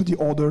deducted to the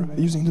order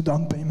using the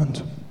down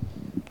payment.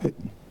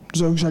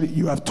 So actually,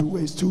 you have two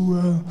ways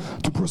to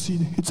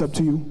proceed. It's up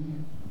to you.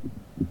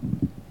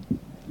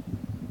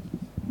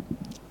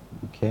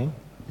 Okay.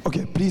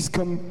 Okay, please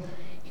come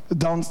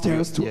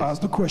downstairs to ask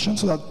the question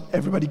so that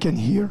everybody can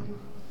hear.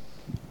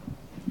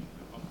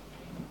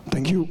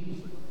 Thank you.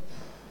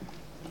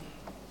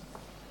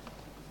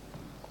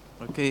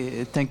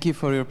 Okay, thank you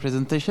for your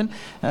presentation.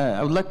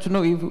 I would like to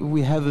know if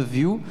we have a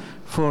view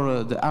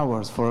for the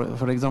hours.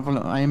 For example,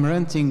 I am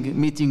renting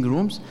meeting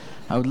rooms.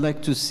 I would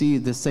like to see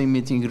the same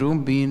meeting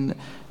room being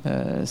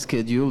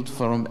scheduled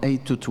from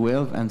 8 to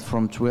 12 and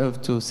from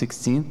 12 to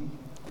 16.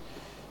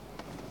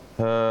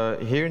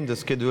 Here in the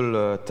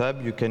schedule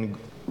tab, you can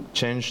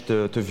change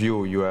the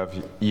view. You have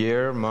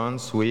year,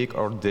 month, week,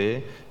 or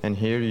day, and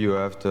here you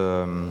have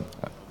the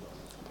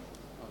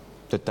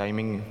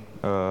timing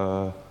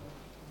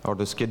or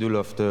the schedule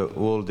of the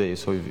whole day.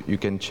 So you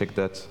can check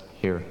that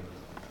here.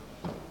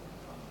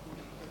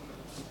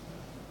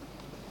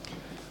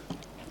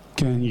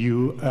 Can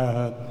you,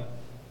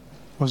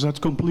 was that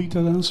complete,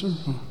 that answer?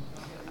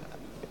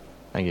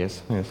 I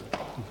guess, yes.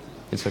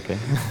 It's okay.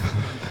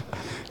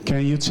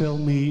 Can you tell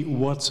me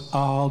what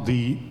are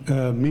the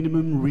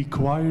minimum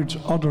required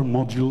other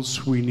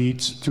modules we need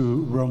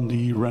to run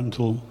the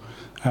rental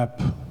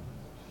app?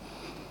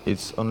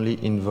 It's only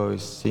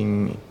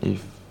invoicing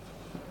if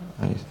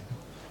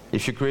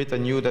you create a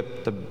new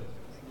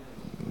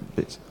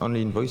it's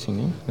only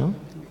invoicing, no?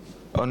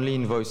 Only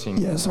invoicing.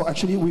 Yeah, so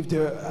actually with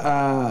the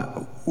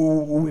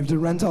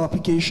rental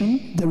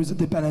application, there is a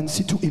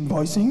dependency to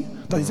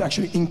invoicing that is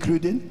actually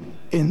included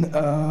in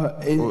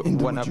the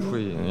one app module.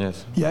 free,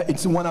 yes. Yeah,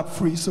 it's one app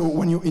free. So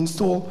when you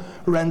install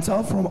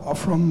rental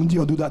from the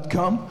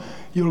Odoo.com,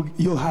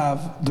 you'll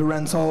have the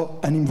rental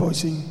and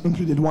invoicing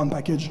included one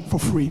package for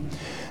free,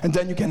 and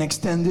then you can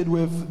extend it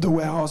with the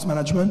warehouse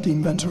management, the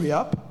inventory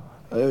app.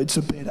 It's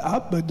a paid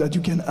app, but that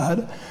you can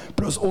add,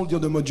 plus all the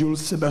other modules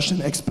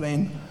Sebastian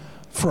explained,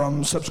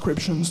 from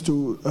subscriptions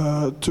to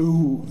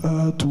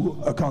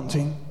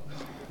accounting.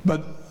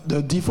 But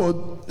the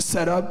default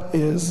setup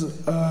is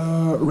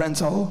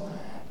rental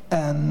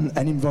and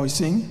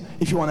invoicing.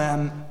 If you want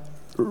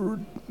to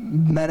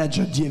manage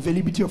the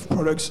availability of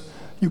products,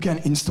 you can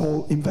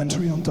install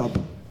inventory on top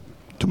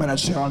to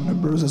manage serial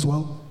numbers as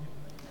well.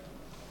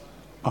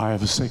 I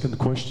have a second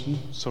question.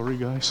 Sorry,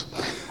 guys.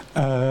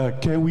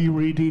 Can we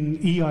read in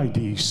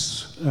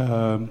EIDs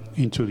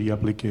into the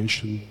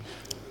application?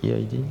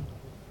 EID?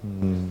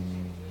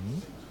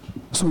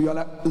 So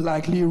you're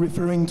likely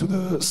referring to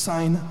the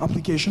Sign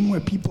application where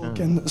people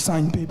can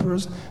sign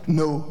papers?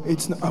 No,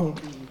 it's not. Oh.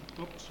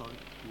 Sorry.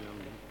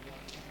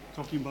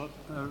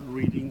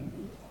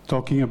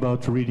 Talking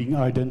about reading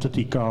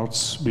identity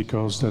cards,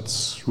 because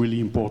that's really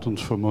important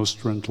for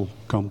most rental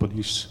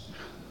companies.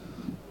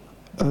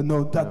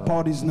 No, that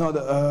part is not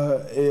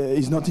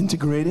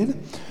integrated.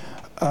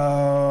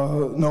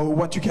 No,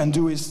 what you can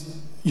do is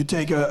you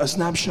take a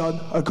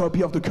snapshot, a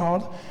copy of the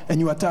card, and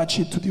you attach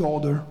it to the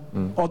order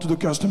or to the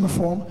customer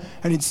form,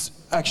 and it's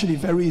actually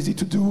very easy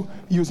to do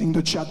using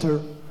the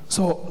chatter.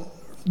 So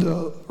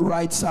the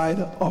right side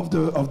of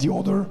the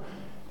order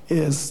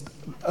is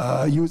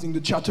using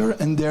the chatter,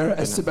 and there,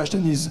 as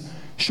Sebastian is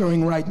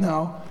showing right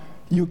now,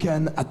 you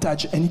can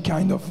attach any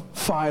kind of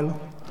file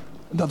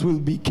that will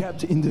be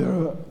kept in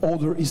the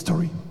order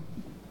history.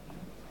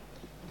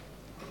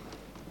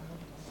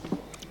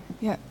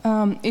 Yeah,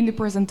 in the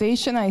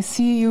presentation I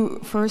see you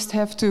first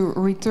have to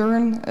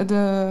return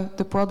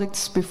the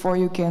products before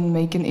you can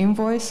make an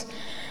invoice.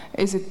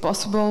 Is it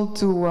possible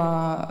to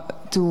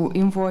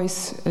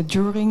invoice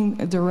during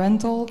the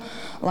rental?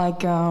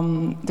 Like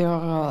there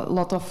are a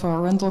lot of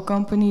rental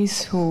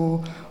companies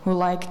who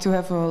like to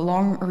have a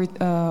long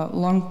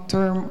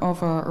term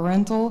of a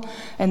rental,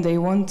 and they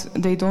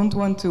don't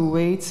want to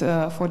wait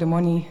for the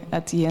money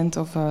at the end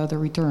of the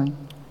return.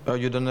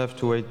 You don't have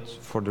to wait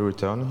for the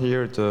return.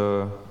 Here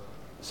the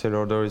sale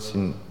order is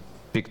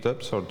picked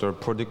up, so the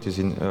product is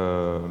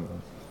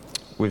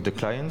with the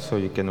client, so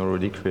you can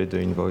already create the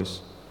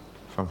invoice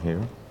from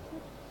here.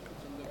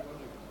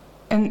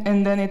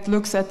 And then it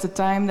looks at the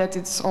time that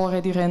it's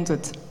already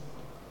rented?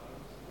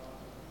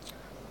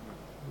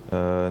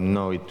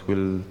 No, it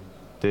will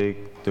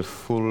take the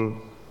full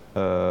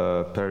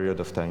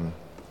period of time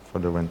for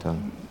the rental.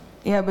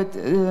 Yeah, but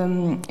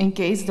in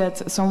case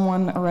that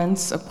someone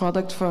rents a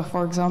product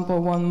for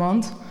example, 1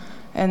 month,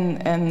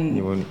 and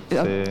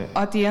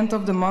at the end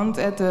of the month,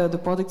 the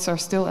products are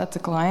still at the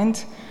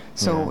client,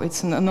 so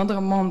it's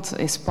another month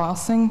is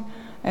passing,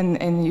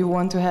 and you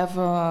want to have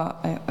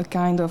a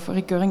kind of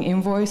recurring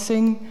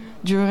invoicing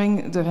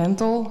during the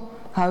rental.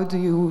 How do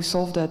you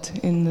solve that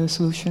in the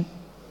solution?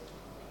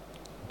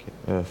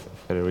 Okay,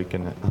 Frederic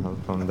can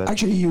help on that.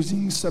 Actually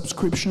using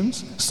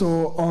subscriptions.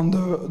 So on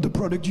the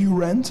product you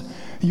rent,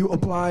 you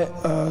apply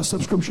a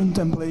subscription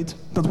template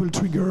that will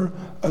trigger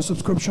a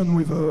subscription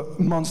with a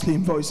monthly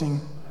invoicing.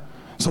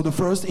 So the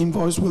first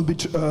invoice will be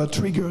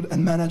triggered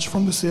and managed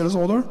from the sales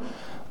order.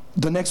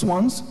 The next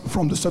ones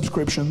from the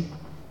subscription.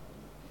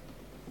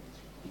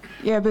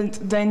 Yeah, but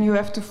then you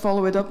have to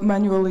follow it up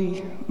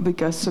manually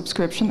because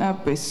subscription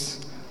app is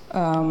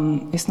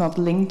not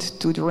linked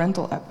to the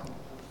rental app.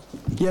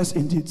 Yes,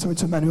 indeed. So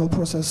it's a manual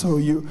process. So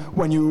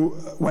when you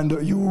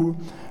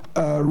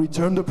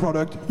return the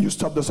product, you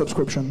stop the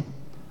subscription.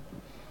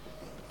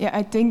 Yeah,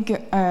 I think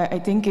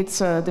it's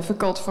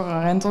difficult for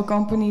a rental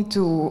company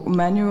to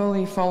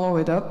manually follow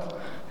it up,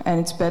 and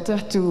it's better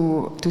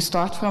to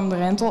start from the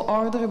rental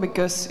order,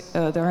 because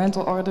the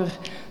rental order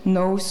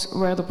knows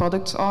where the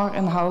products are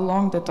and how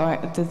long that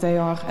they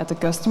are at the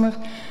customer.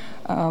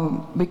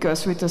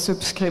 Because with the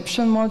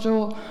subscription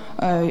module,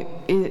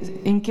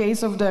 in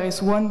case of there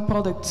is one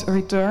product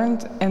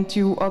returned and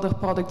 2 other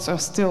products are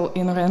still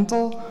in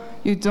rental,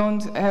 you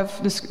don't have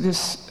this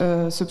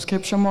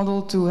subscription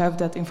model to have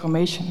that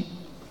information.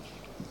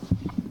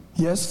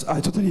 Yes, I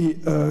totally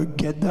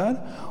get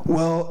that.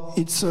 Well,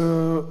 it's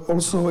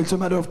a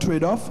matter of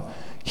trade-off.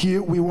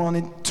 Here we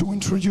wanted to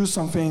introduce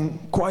something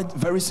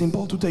very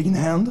simple to take in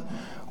hand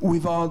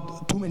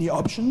without too many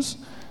options.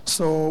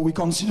 So we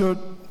considered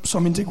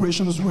some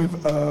integrations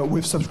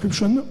with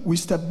subscription, we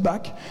step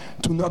back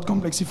to not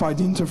complexify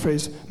the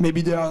interface.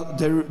 Maybe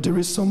there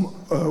is some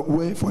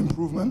way for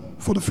improvement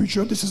for the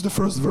future. This is the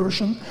first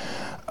version,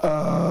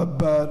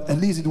 but at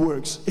least it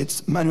works.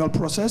 It's manual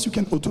process. You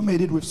can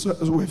automate it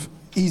with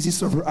easy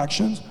server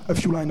actions, a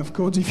few lines of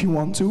code if you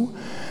want to.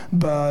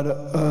 But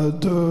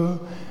the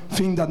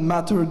thing that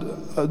mattered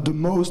the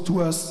most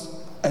to us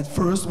at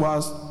first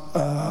was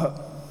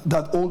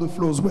that all the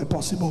flows were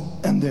possible,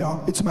 and they are.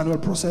 It's a manual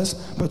process,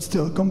 but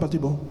still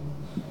compatible.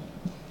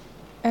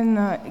 And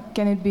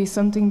can it be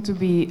something to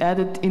be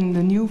added in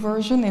the new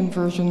version, in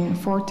version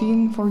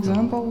 14, for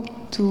example,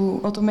 to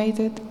automate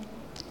it?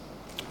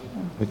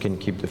 We can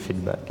keep the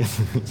feedback.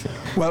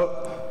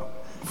 Well,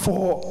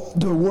 for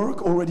the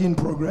work already in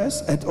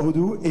progress at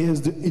Odoo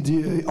is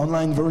the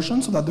online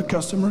version, so that the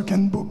customer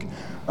can book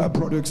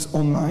products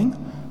online,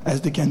 as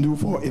they can do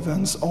for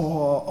events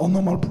or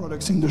normal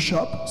products in the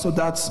shop. So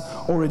that's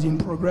already in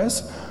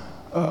progress.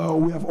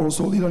 We have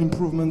also little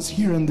improvements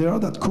here and there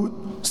that could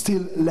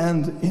still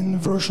land in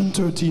version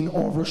 13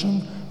 or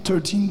version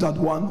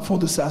 13.1 for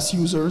the SaaS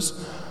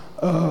users,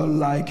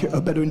 like a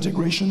better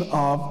integration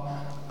of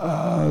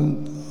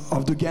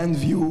the Gantt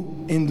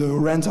view in the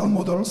rental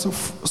model. So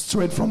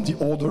straight from the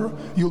order,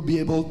 you'll be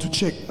able to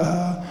check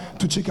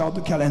out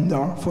the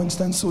calendar, for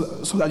instance,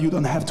 so that you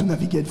don't have to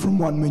navigate from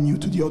one menu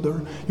to the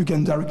other. You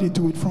can directly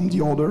do it from the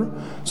order.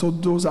 So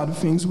those are the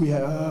things we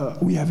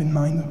have in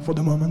mind for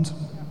the moment.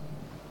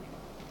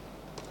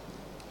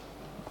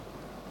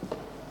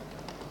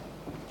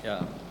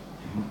 Yeah.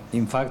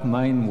 In fact,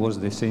 mine was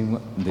the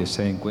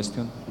same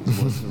question.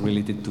 It was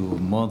related to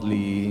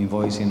monthly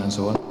invoicing and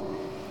so on.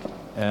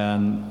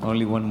 And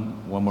only one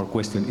more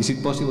question. Is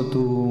it possible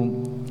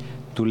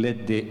to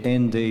let the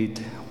end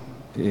date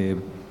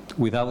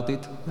without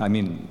it? I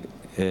mean,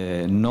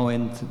 no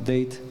end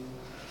date,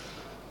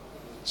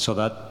 so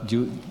that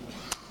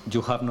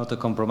you have not a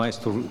compromise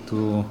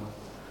to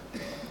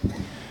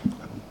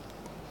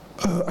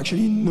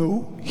Actually,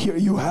 no. Here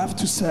you have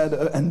to set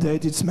an end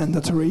date. It's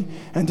mandatory,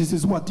 and this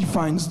is what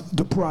defines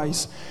the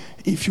price.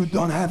 If you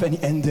don't have any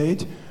end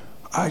date,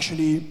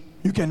 actually,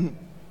 you don't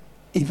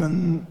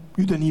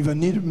even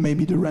need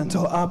maybe the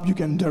rental app. You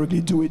can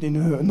directly do it in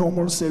a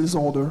normal sales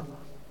order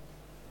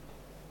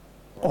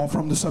or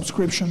from the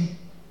subscription.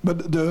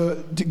 But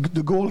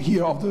the goal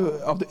here of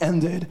the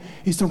end date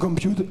is to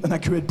compute an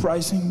accurate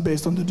pricing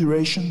based on the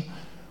duration.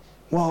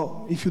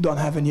 Well, if you don't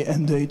have any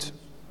end date.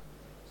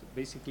 So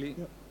basically,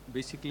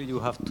 you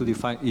have to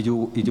define. If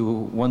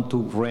you want to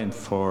rent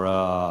for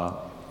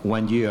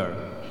 1 year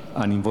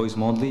and invoice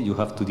monthly, you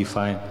have to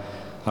define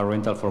a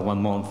rental for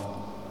 1 month,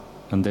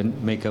 and then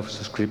make a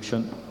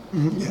subscription.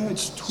 Mm-hmm. Yeah,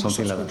 it's true.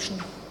 Something subscription.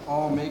 Like that.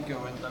 Or make a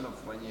rental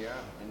of 1 year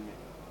and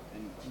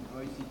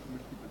invoice it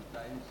multiple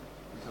times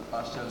with a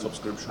partial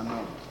subscription.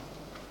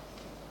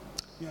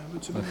 Yeah, but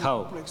it's a But bit how?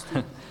 more complex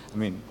too. I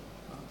mean,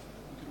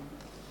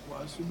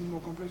 Well, it's a bit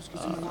more complex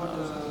because you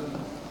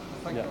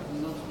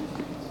know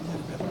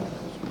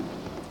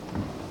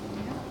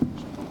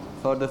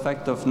For the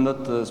fact of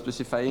not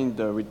specifying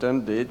the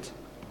return date,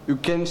 you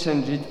can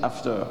change it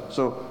after.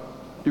 So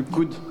you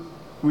could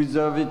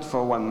reserve it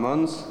for 1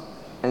 month,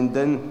 and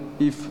then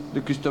if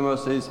the customer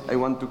says, I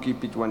want to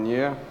keep it 1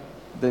 year,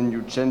 then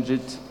you change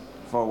it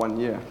for 1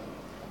 year.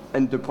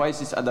 And the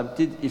price is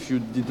adapted if you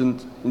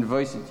didn't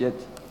invoice it yet.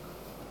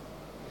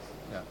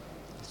 yeah,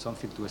 it's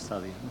something to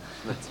study.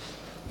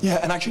 Yeah,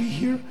 and actually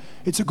here,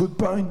 it's a good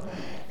point.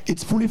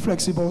 It's fully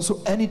flexible,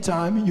 so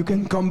anytime you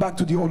can come back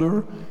to the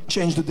order,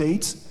 change the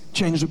dates,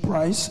 change the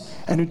price,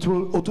 and it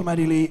will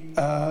automatically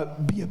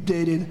be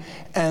updated.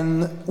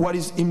 And what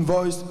is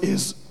invoiced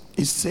is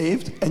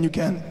saved, and you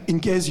can, in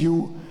case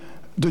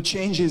the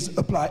changes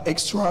apply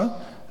extra,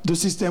 the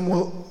system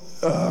will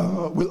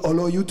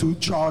allow you to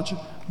charge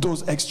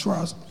those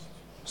extras.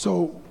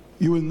 So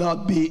you will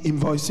not be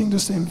invoicing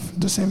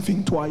the same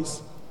thing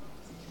twice.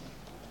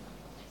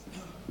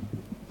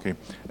 Okay.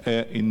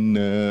 In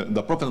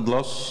the profit and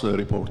loss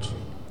report,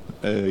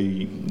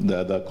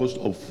 the cost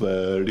of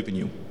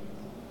revenue,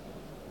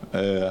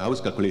 how is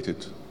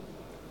calculated?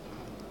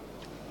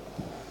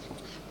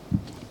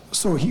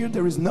 So here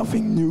there is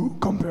nothing new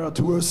compared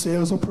to a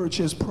sales or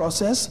purchase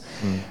process.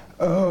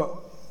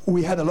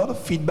 We had a lot of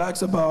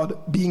feedbacks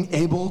about being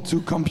able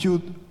to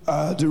compute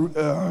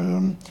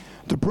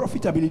the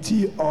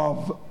profitability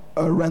of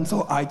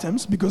rental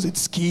items, because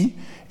it's key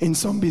in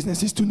some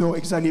businesses to know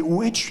exactly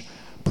which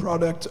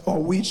product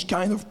or which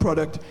kind of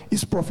product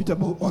is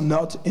profitable or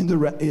not in the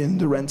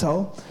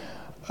rental,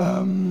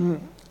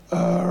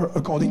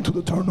 according to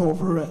the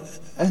turnover,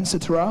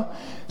 etc.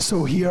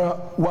 So here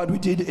what we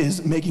did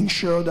is making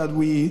sure that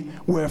we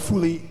were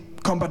fully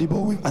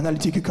compatible with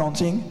analytic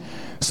accounting,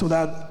 so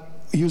that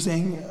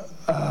using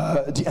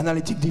the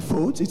analytic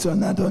default, it's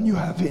an add-on you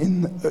have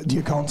in the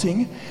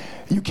accounting,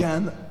 you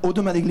can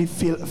automatically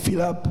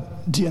fill up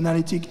the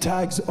analytic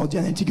tags or the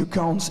analytic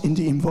accounts in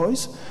the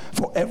invoice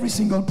for every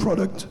single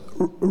product,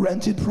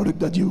 rented product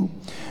that you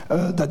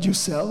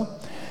sell.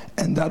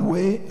 And that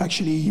way,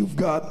 actually, you've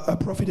got a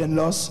profit and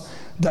loss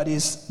that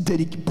is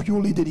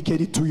purely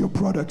dedicated to your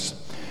products.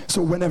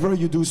 So whenever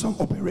you do some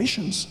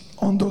operations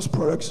on those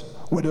products,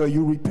 whether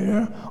you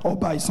repair or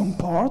buy some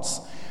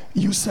parts,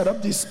 you set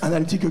up this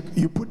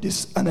you put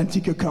this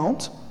analytic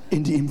account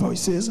in the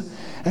invoices,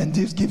 and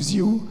this gives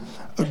you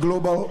a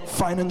global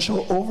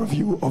financial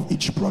overview of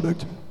each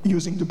product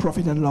using the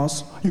profit and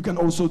loss. You can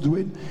also do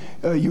it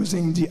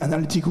using the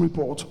analytic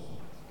report.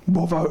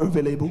 Both are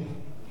available.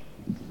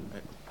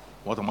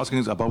 What I'm asking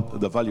is about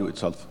the value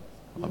itself,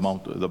 the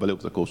value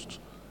of the cost.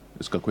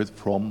 Is calculated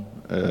from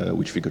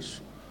which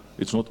figures?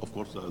 It's not, of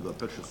course, the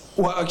purchase.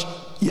 Well, actually,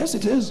 yes,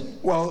 it is.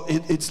 Well,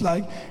 it's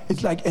like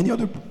any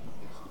other.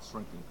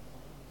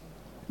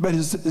 But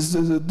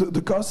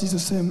the cost is the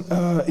same.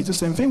 It's the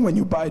same thing when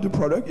you buy the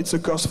product. It's a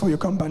cost for your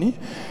company.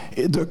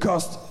 The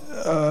cost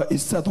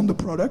is set on the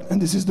product,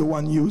 and this is the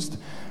one used.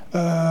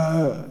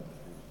 Well,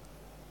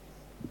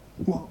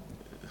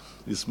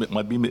 this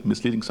might be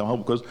misleading somehow,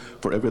 because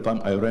for every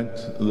time I rent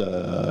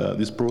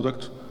this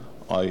product,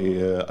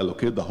 I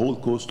allocate the whole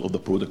cost of the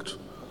product.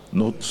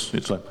 Not,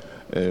 it's like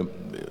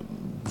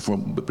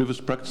from the previous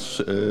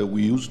practice,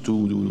 we used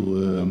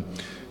to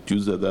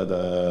use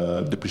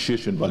the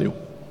depreciation value.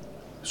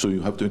 So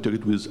you have to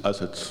integrate with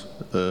assets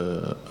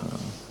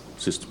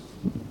system.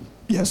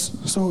 Yes,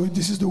 so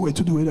this is the way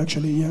to do it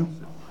actually, yeah.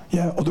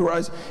 Yeah,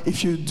 otherwise,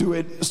 if you do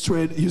it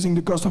straight using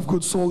the cost of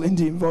goods sold in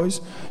the invoice,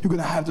 you're going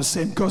to have the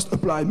same cost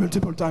applied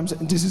multiple times,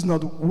 and this is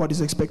not what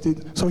is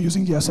expected. So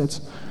using the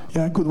assets,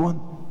 yeah, good one.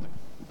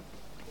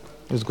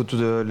 Let's go to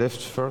the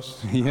left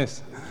first.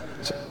 Yes.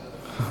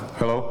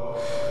 Hello.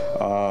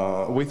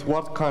 With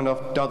what kind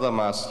of data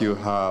mass you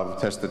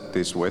have tested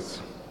this with?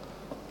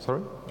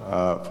 Sorry?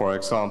 For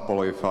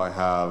example, if I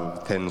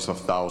have tens of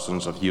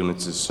thousands of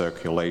units in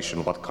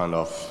circulation, what kind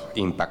of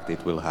impact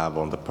it will have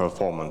on the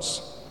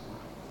performance?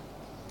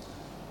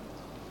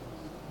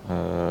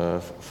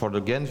 For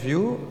the Gantt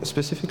view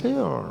specifically,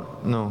 or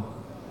no?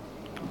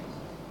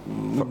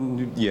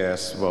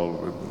 Yes,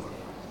 well,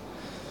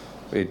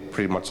 it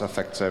pretty much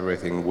affects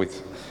everything.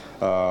 With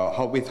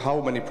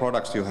how many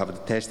products you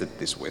have tested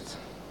this with?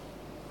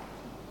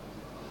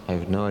 I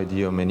have no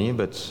idea how many,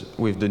 but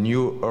with the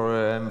new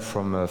ORM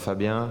from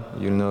Fabien,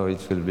 you know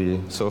it will be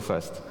so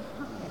fast.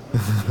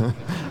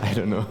 I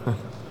don't know.